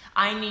yet.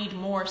 I need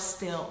more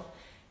still.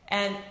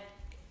 And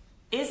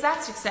is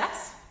that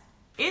success?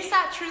 Is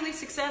that truly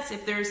success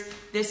if there's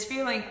this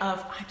feeling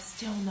of, I'm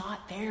still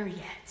not there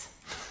yet?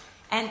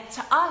 And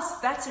to us,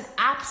 that's an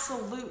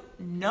absolute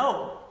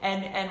no.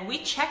 And we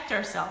checked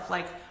ourselves,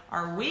 like,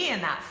 are we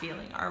in that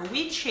feeling? Are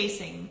we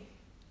chasing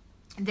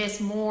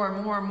this more?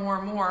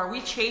 Are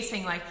we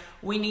chasing, like,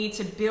 we need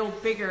to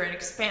build bigger and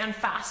expand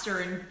faster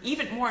and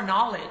even more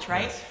knowledge,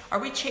 right? Yes. Are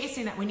we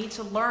chasing that we need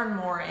to learn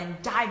more and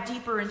dive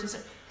deeper into,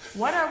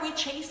 what are we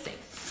chasing?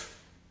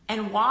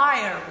 And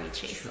why are we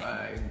chasing?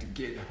 Trying to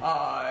get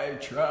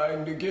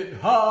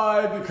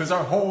high, because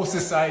our whole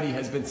society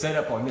has been set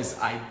up on this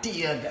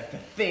idea that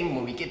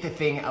when we get the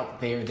thing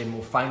out there, then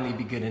we'll finally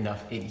be good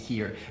enough in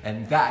here.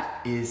 And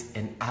that is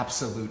an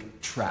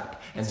absolute trap.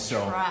 And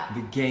so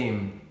the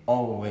game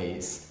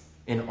always,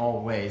 in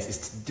all ways,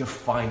 is to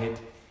define it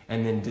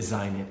and then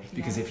design it.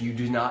 Because if you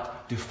do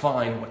not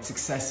define what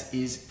success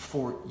is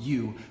for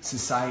you,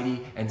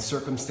 society and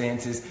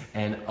circumstances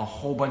and a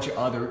whole bunch of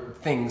other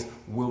things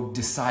will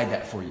decide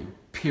that for you,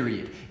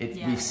 period.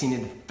 We've seen it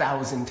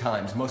 1,000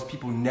 times. Most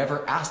people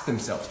never ask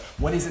themselves,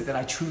 what is it that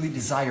I truly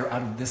desire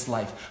out of this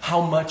life?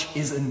 How much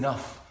is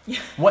enough? Yeah.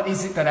 What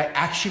is it that I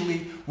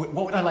actually, what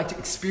would I like to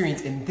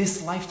experience in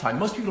this lifetime?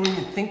 Most people don't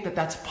even think that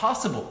that's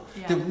possible.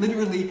 Yeah. They're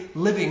literally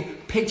living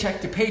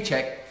paycheck to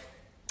paycheck,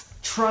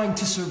 trying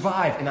to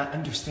survive. And I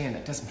understand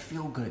that doesn't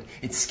feel good.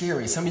 It's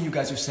scary. Some of you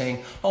guys are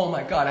saying, oh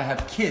my God, I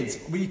have kids.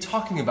 What are you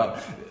talking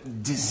about?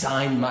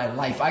 Design my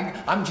life.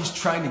 I'm just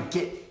trying to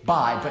get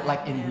by. But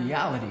like in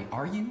reality,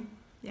 are you?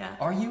 Yeah.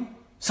 Are you?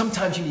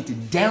 Sometimes you need to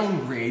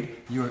downgrade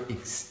your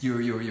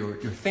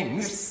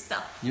things,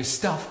 your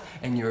stuff,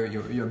 and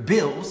your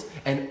bills,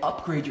 and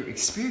upgrade your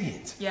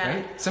experience. Yeah.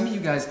 Right? Some of you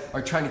guys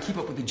are trying to keep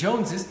up with the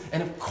Joneses,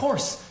 and of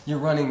course you're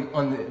running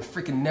on the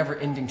freaking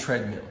never-ending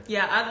treadmill.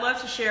 Yeah, I'd love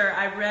to share.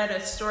 I read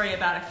a story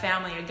about a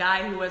family, a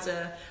guy who was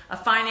a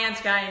finance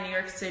guy in New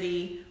York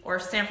City or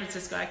San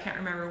Francisco. I can't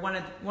remember,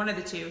 one of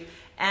the two.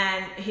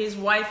 And his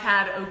wife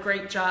had a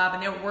great job,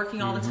 and they were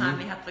working all the time.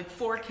 They had like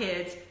 4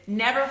 kids,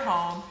 never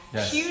home,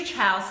 huge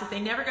house that they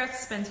never got to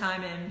spend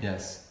time in.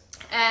 Yes.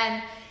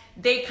 And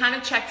they kind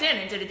of checked in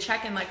and did a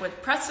check-in like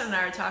what Preston and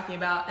I were talking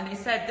about. And they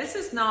said, this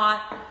is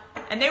not,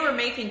 and they were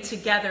making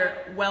together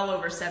well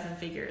over 7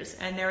 figures.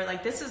 And they were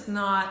like, this is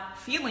not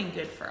feeling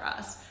good for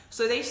us.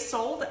 So they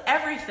sold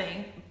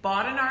everything,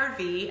 bought an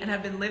RV, and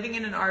have been living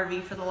in an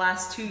RV for the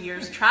last 2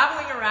 years,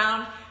 traveling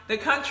around the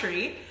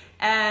country.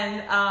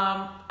 And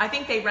I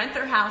think they rent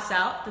their house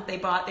out that they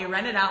bought. They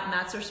rent it out, and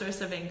that's their source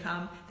of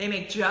income. They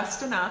make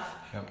just enough.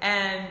 Yep.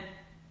 And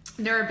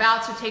they're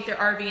about to take their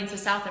RV into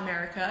South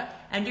America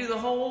and do the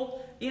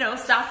whole,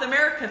 South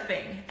America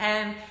thing.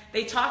 And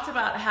they talked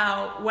about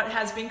how what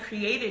has been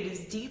created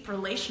is deep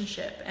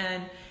relationship.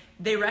 And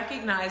they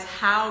recognize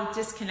how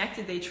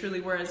disconnected they truly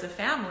were as a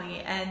family.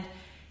 And,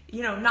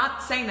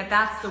 not saying that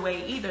that's the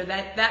way either.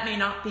 That may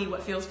not be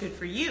what feels good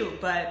for you,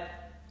 but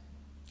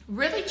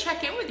really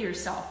check in with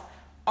yourself.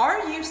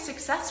 Are you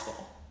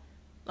successful?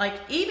 Like,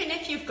 even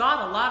if you've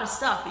got a lot of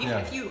stuff, even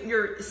if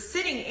you're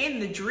sitting in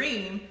the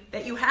dream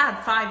that you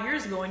had 5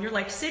 years ago, and you're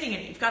like sitting in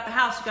it, you've got the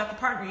house, you got the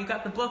partner, you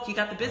got the book, you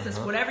got the business,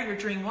 whatever your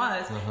dream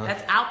was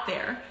that's out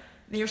there,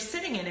 and you're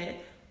sitting in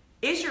it,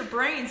 is your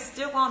brain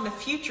still on the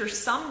future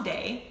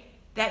someday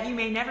that you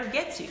may never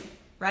get to,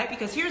 right?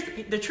 Because here's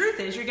the truth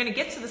is, you're going to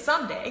get to the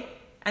someday,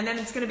 and then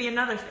it's going to be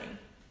another thing.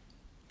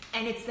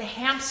 And it's the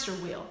hamster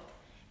wheel.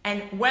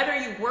 And whether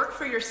you work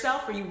for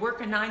yourself or you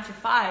work a 9 to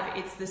 5,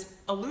 it's this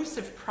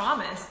elusive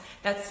promise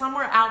that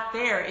somewhere out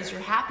there is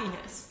your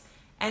happiness.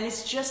 And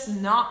it's just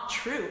not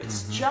true.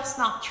 It's just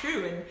not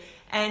true.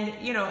 And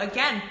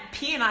again,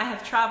 P and I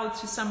have traveled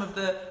to some of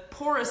the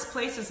poorest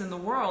places in the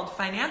world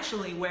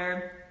financially,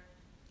 where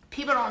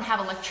people don't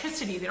have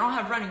electricity, they don't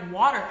have running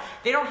water,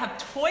 they don't have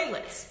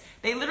toilets.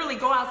 They literally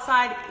go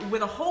outside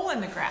with a hole in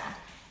the ground.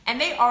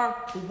 And they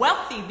are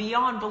wealthy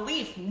beyond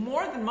belief,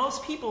 more than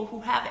most people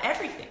who have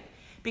everything.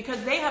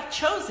 Because they have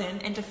chosen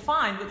and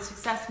defined what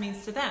success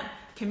means to them.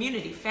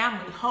 Community,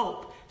 family,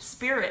 hope,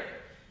 spirit,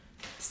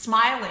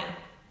 smiling,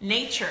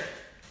 nature,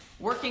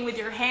 working with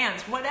your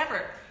hands,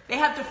 whatever. They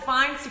have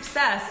defined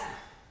success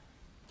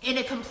in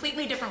a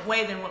completely different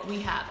way than what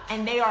we have.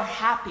 And they are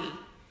happy.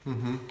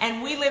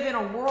 And we live in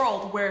a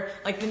world where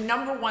like the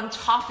 #1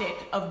 topic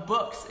of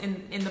books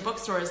in the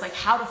bookstore is like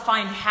how to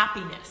find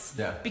happiness.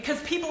 Yeah.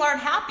 Because people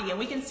aren't happy, and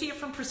we can see it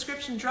from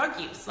prescription drug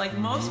use. Like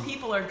most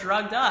people are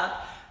drugged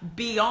up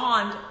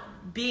beyond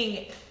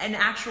being an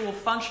actual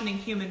functioning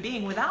human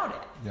being without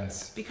it.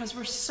 Yes. Because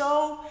we're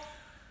so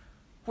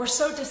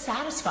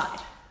dissatisfied.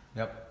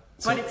 Yep.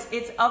 But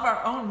it's of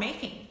our own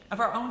making, of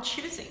our own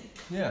choosing.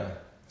 Yeah.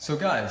 So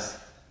guys,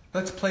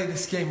 let's play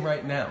this game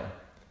right now.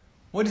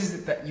 What is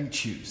it that you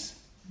choose?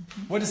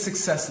 What does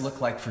success look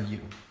like for you?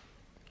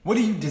 What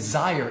do you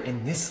desire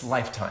in this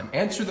lifetime?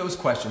 Answer those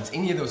questions,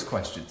 any of those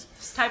questions.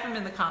 Just type them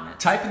in the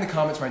comments. Type in the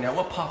comments right now.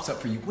 What pops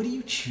up for you? What do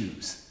you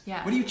choose?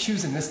 Yeah. What do you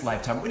choose in this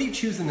lifetime? What do you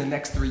choose in the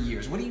next 3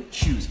 years? What do you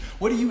choose?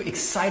 What are you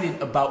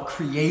excited about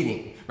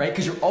creating, right?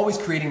 Because you're always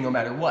creating no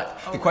matter what.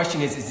 The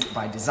question is it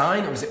by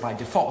design or is it by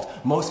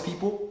default? Most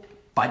people,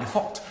 by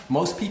default.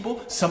 Most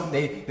people,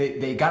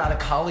 they got out of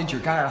college or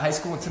got out of high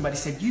school and somebody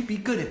said, you'd be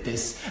good at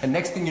this. And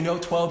next thing you know,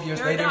 12 years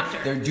later,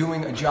 they're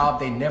doing a job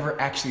they never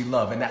actually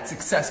love. And that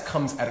success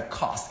comes at a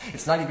cost.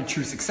 It's not even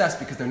true success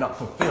because they're not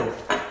fulfilled.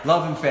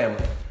 Love and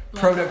family.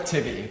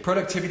 Productivity.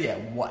 Productivity at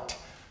what?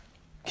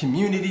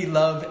 Community,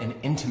 love, and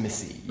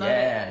intimacy. Love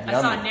it.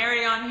 I saw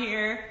Neri on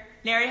here.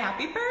 Neri,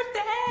 happy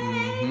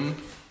birthday!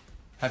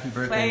 Happy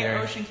birthday, Play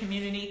Neri. Ocean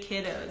Community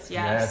Kiddos.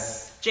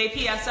 Yes.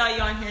 JP, I saw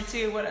you on here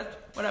too. What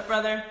up,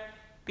 brother?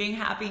 Being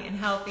happy and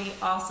healthy.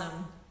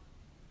 Awesome.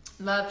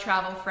 Love,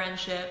 travel,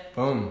 friendship.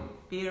 Boom.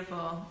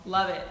 Beautiful.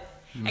 Love it.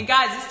 And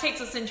guys, this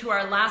takes us into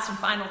our last and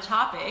final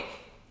topic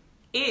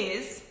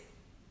is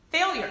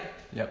failure.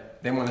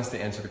 Yep. They want us to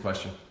answer the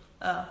question.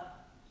 Oh.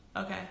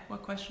 Okay.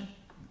 What question?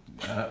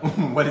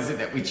 What is it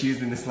that we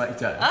choose in this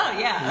lifetime? Oh,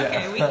 yeah.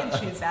 Okay, we can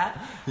choose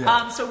that.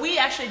 Yeah. So we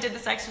actually did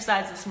this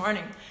exercise this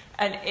morning,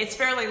 and it's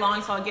fairly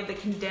long, so I'll give the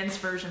condensed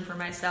version for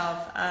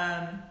myself.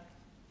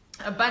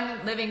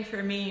 Abundant living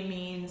for me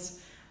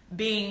means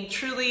being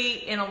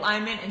truly in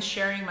alignment and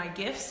sharing my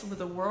gifts with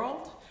the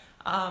world,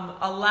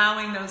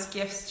 allowing those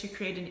gifts to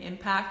create an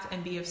impact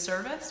and be of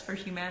service for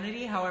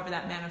humanity, however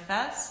that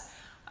manifests.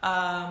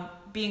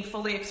 Being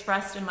fully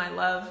expressed in my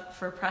love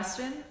for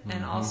Preston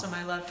and also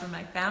my love for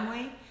my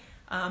family.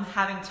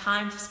 having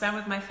time to spend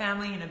with my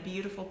family in a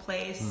beautiful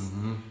place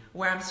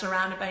where I'm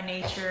surrounded by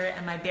nature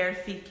and my bare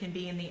feet can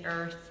be in the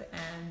earth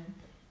and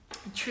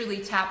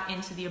truly tap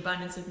into the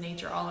abundance of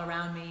nature all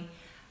around me,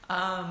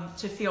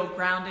 to feel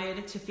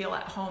grounded, to feel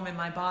at home in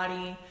my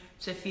body,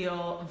 to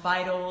feel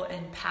vital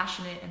and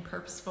passionate and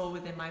purposeful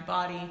within my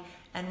body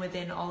and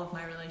within all of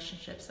my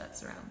relationships that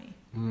surround me.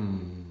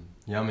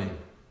 Yummy.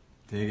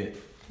 Dig it.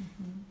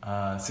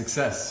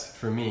 Success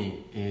for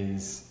me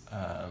is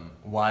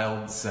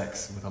wild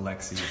sex with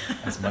Alexi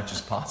as much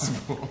as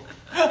possible.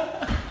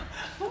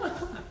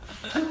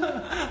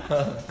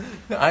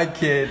 I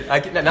kid.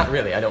 Not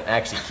really. I don't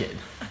actually kid.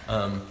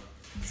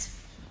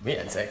 We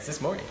had sex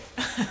this morning.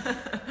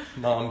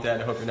 Mom,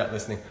 Dad, I hope you're not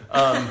listening.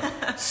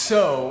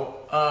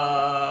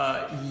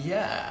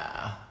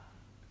 Yeah.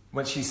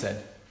 What she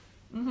said.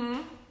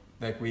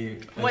 Like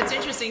What's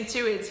interesting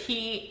too is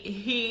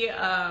he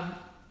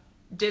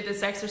did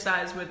this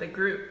exercise with a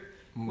group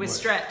with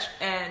Stretch,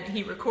 and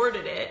he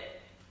recorded it,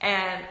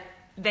 and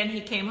then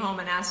he came home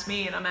and asked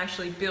me, and I'm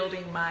actually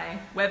building my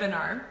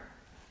webinar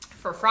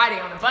for Friday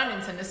on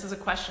abundance, and this is a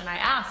question I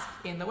asked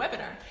in the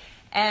webinar.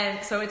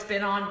 And so it's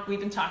been on, we've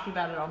been talking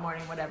about it all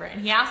morning, whatever,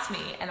 and he asked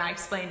me, and I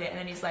explained it, and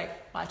then he's like,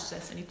 watch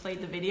this, and he played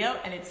the video,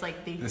 and it's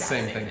like the exact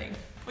same thing.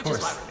 Which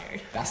is why we're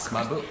married. That's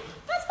my book.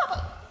 That's my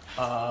book.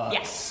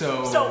 Yes.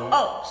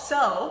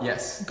 So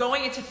yes.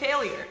 Going into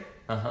failure.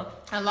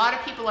 A lot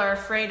of people are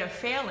afraid of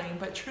failing,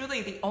 but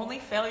truly the only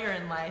failure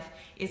in life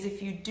is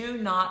if you do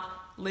not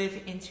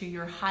live into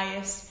your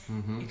highest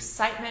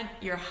excitement,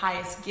 your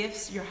highest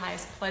gifts, your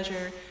highest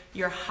pleasure,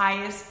 your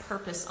highest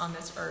purpose on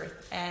this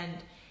earth.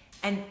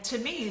 And to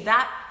me,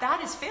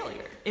 that is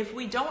failure. If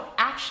we don't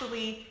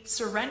actually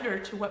surrender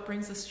to what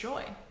brings us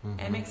joy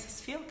and makes us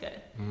feel good.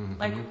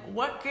 Like,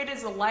 what good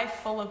is a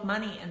life full of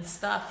money and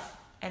stuff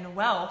and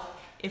wealth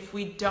if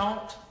we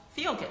don't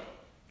feel good?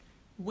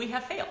 We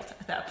have failed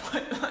at that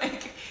point.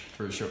 Like,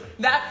 for sure.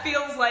 That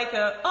feels like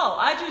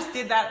I just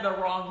did that the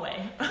wrong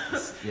way.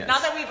 Yes.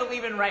 Not that we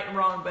believe in right and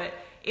wrong, but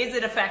is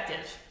it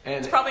effective? And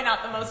it's probably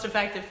not the most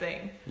effective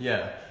thing.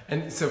 Yeah.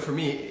 And so for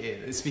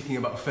me, speaking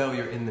about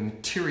failure in the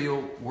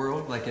material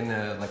world, like in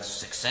the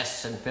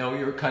success and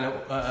failure kind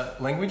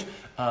of language,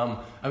 I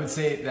would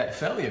say that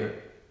failure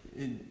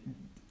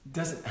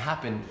doesn't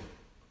happen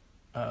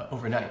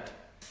overnight.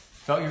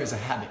 Failure is a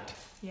habit.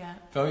 Yeah.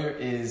 Failure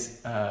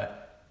is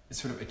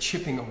sort of a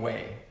chipping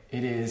away.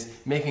 It is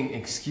making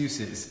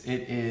excuses.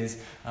 It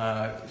is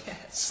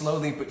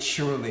slowly but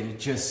surely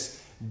just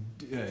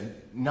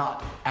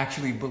not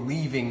actually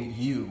believing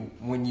you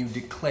when you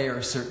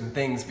declare certain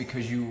things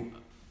because you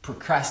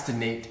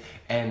procrastinate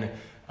and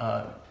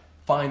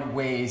find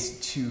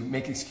ways to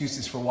make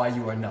excuses for why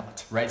you are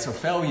not, right? So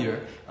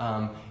failure,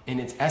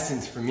 in its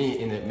essence for me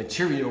in the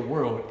material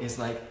world is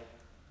like,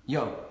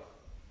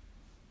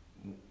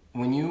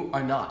 when you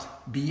are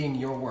not being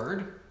your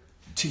word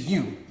to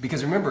you,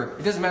 because remember,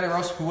 it doesn't matter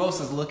who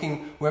else is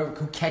looking,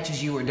 who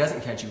catches you or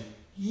doesn't catch you.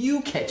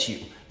 You catch you.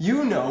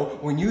 You know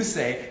when you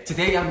say,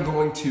 today I'm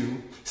going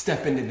to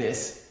step into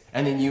this,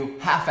 and then you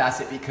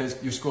half-ass it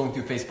because you're scrolling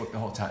through Facebook the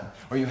whole time.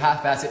 Or you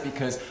half-ass it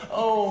because,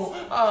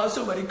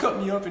 somebody cut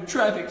me off in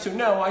traffic, so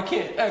now I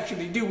can't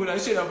actually do what I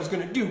said I was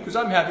going to do because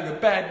I'm having a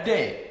bad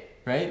day.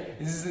 Right?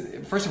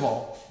 First of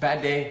all,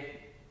 bad day,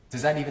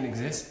 does that even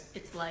exist?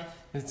 It's life.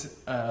 It's,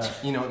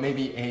 it may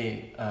be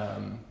a...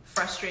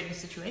 frustrating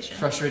situation.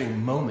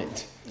 Frustrating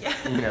moment.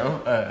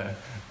 Yeah.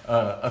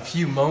 A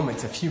few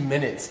moments, a few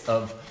minutes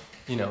of,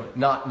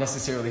 not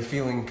necessarily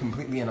feeling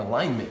completely in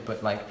alignment,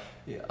 but like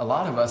a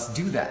lot of us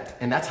do that.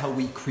 And that's how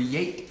we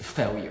create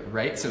failure,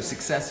 right? So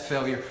success,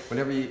 failure,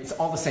 whatever, it's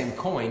all the same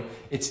coin.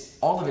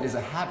 All of it is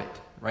a habit,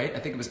 right? I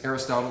think it was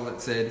Aristotle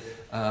that said,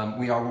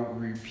 we are what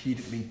we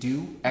repeatedly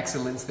do.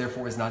 Excellence,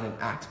 therefore, is not an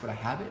act, but a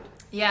habit.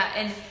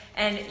 Yeah,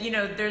 and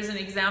there's an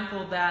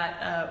example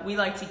that we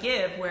like to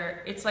give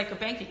where it's like a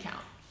bank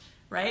account,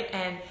 right?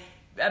 And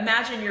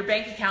imagine your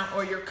bank account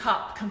or your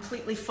cup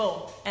completely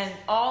full, and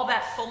all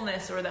that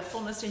fullness or that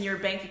fullness in your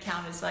bank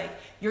account is like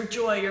your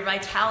joy, your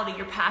vitality,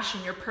 your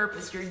passion, your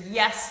purpose, your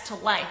yes to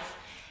life.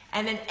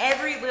 And then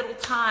every little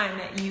time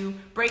that you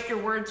break your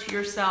word to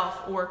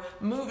yourself or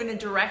move in a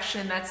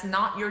direction that's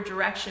not your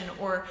direction,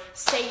 or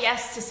say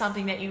yes to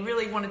something that you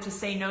really wanted to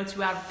say no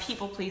to out of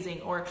people pleasing,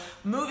 or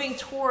moving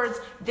towards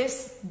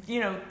this,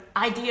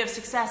 idea of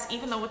success,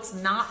 even though it's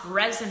not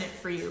resonant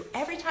for you.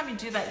 Every time you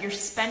do that, you're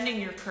spending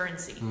your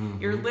currency.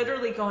 You're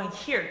literally going,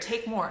 here,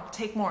 take more,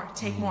 take more,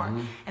 take more.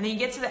 And then you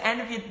get to the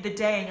end of the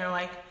day and you're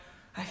like,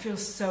 I feel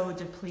so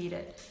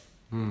depleted.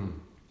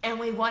 And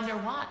we wonder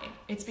why.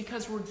 It's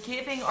because we're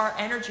giving our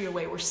energy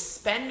away. We're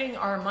spending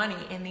our money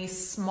in these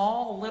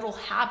small little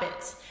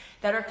habits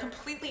that are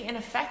completely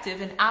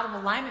ineffective and out of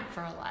alignment for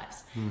our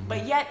lives.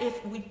 But yet,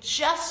 if we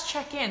just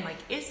check in, like,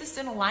 is this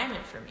in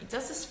alignment for me?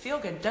 Does this feel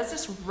good? Does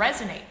this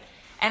resonate?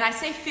 And I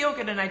say feel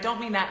good, and I don't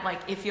mean that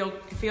like it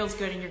feels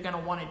good and you're going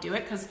to want to do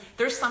it, because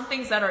there's some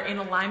things that are in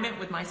alignment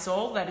with my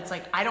soul that it's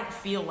like, I don't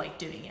feel like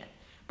doing it,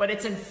 but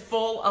it's in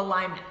full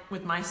alignment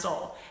with my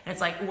soul. And it's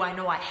like, I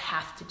know I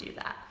have to do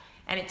that.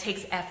 and it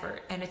takes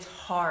effort and it's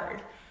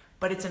hard,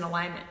 but it's in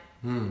alignment.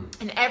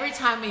 And every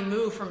time we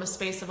move from a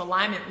space of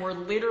alignment, we're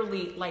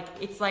literally like,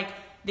 it's like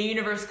the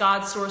universe,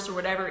 God, source, or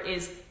whatever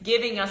is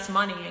giving us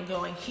money and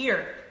going,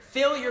 here,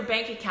 fill your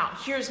bank account.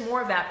 Here's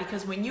more of that,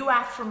 because when you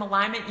act from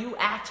alignment, you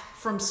act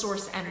from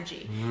source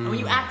energy. And when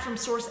you act from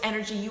source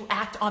energy, you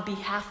act on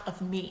behalf of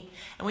me.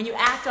 And when you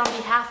act on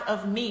behalf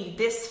of me,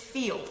 this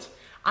field,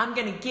 I'm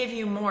going to give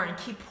you more and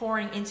keep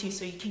pouring into you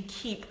so you can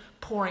keep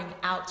pouring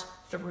out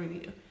through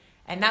you.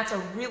 And that's a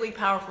really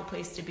powerful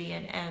place to be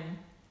in. And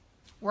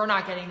we're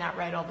not getting that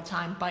right all the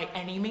time by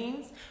any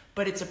means,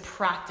 but it's a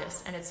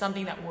practice, and it's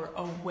something that we're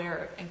aware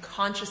of and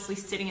consciously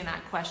sitting in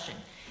that question.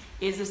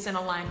 Is this in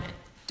alignment?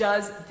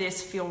 Does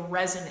this feel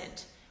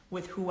resonant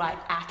with who I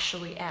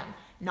actually am?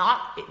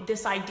 Not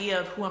this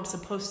idea of who I'm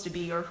supposed to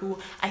be or who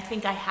I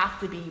think I have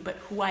to be, but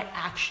who I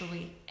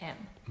actually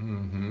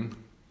am.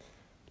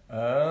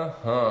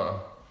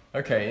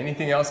 Okay,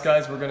 anything else,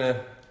 guys? We're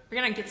gonna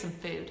get some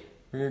food.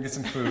 We're gonna get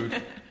some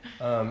food.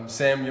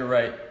 Sam, you're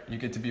right. You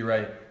get to be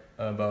right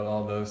about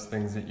all those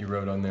things that you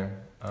wrote on there.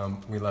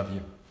 We love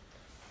you.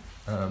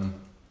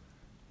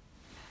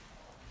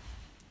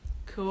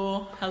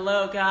 Cool.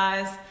 Hello,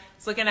 guys.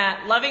 Just looking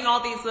at loving all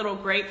these little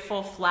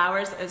grateful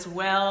flowers as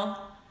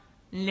well.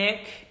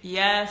 Nick,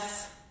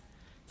 yes.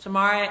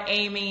 Tamara,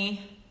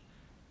 Amy,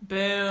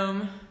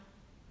 Boom,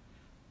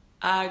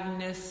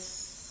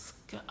 Agnes.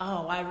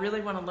 Oh, I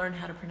really want to learn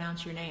how to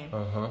pronounce your name.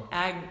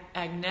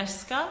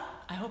 Agnieszka.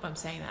 I hope I'm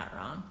saying that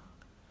wrong.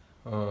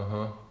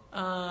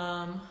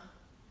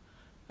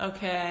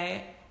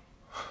 Okay.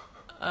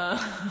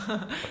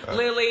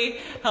 Lily,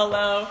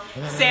 hello.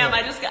 Sam,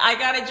 I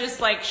gotta just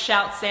like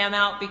shout Sam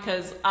out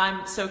because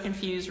I'm so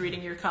confused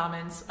reading your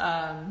comments.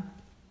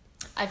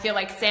 I feel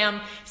like Sam,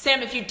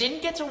 if you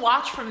didn't get to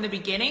watch from the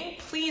beginning,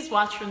 please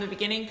watch from the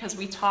beginning, because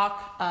we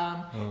talk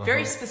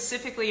very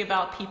specifically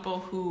about people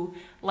who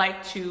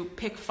like to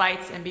pick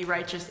fights and be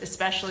righteous,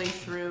 especially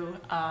through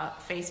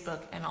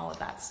Facebook and all of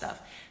that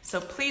stuff. So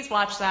please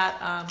watch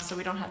that so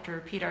we don't have to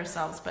repeat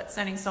ourselves, but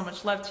sending so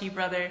much love to you,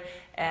 brother,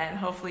 and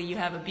hopefully you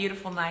have a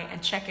beautiful night,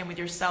 and check in with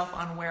yourself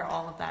on where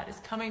all of that is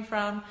coming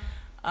from.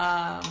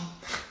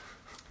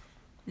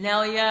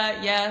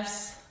 Nelia,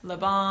 yes.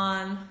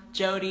 Laban,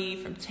 Jody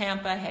from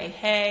Tampa,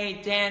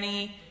 hey,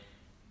 Danny,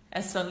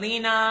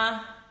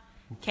 Esolina,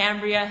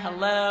 Cambria,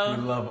 hello.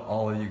 We love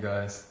all of you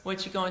guys.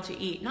 What you going to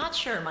eat? Not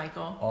sure,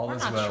 Michael. All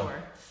is well.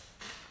 Sure.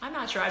 I'm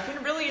not sure. I've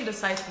been really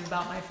indecisive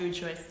about my food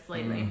choices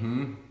lately.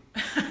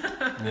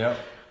 Yep.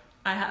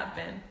 I have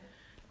been.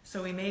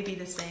 So we may be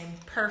the same.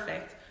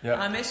 Perfect. Yep.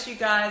 I miss you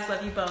guys.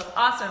 Love you both.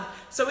 Awesome.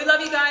 So we love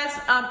you guys.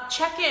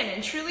 Check in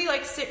and truly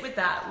like sit with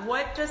that.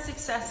 What does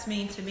success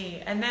mean to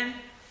me? And then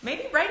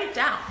maybe write it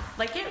down.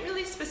 Like get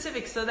really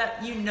specific so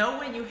that you know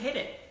when you hit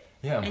it.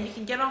 Yeah. And you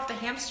can get off the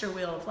hamster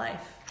wheel of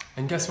life.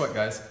 And guess what,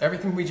 guys?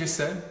 Everything we just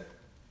said,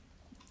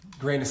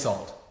 grain of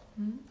salt.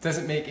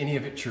 Doesn't make any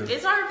of it true.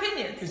 It's our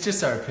opinions. It's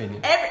just our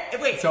opinion.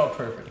 Wait. It's all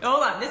perfect.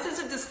 Hold on. This is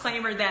a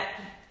disclaimer that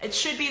it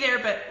should be there,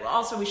 but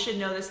also we should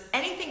know this.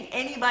 Anything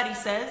anybody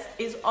says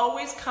is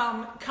always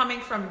coming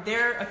from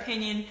their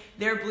opinion,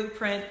 their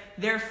blueprint,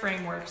 their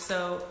framework.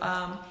 So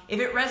if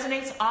it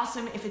resonates,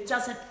 awesome. If it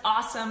doesn't,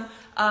 awesome.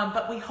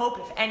 But we hope,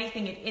 if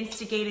anything, it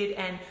instigated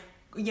and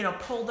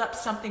pulled up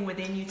something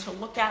within you to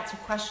look at, to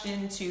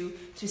question, to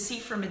see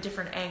from a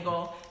different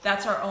angle.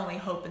 That's our only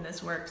hope in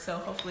this work. So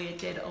hopefully it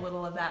did a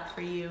little of that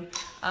for you.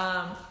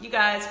 You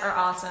guys are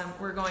awesome.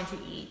 We're going to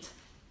eat.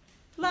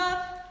 Love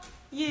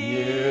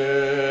you.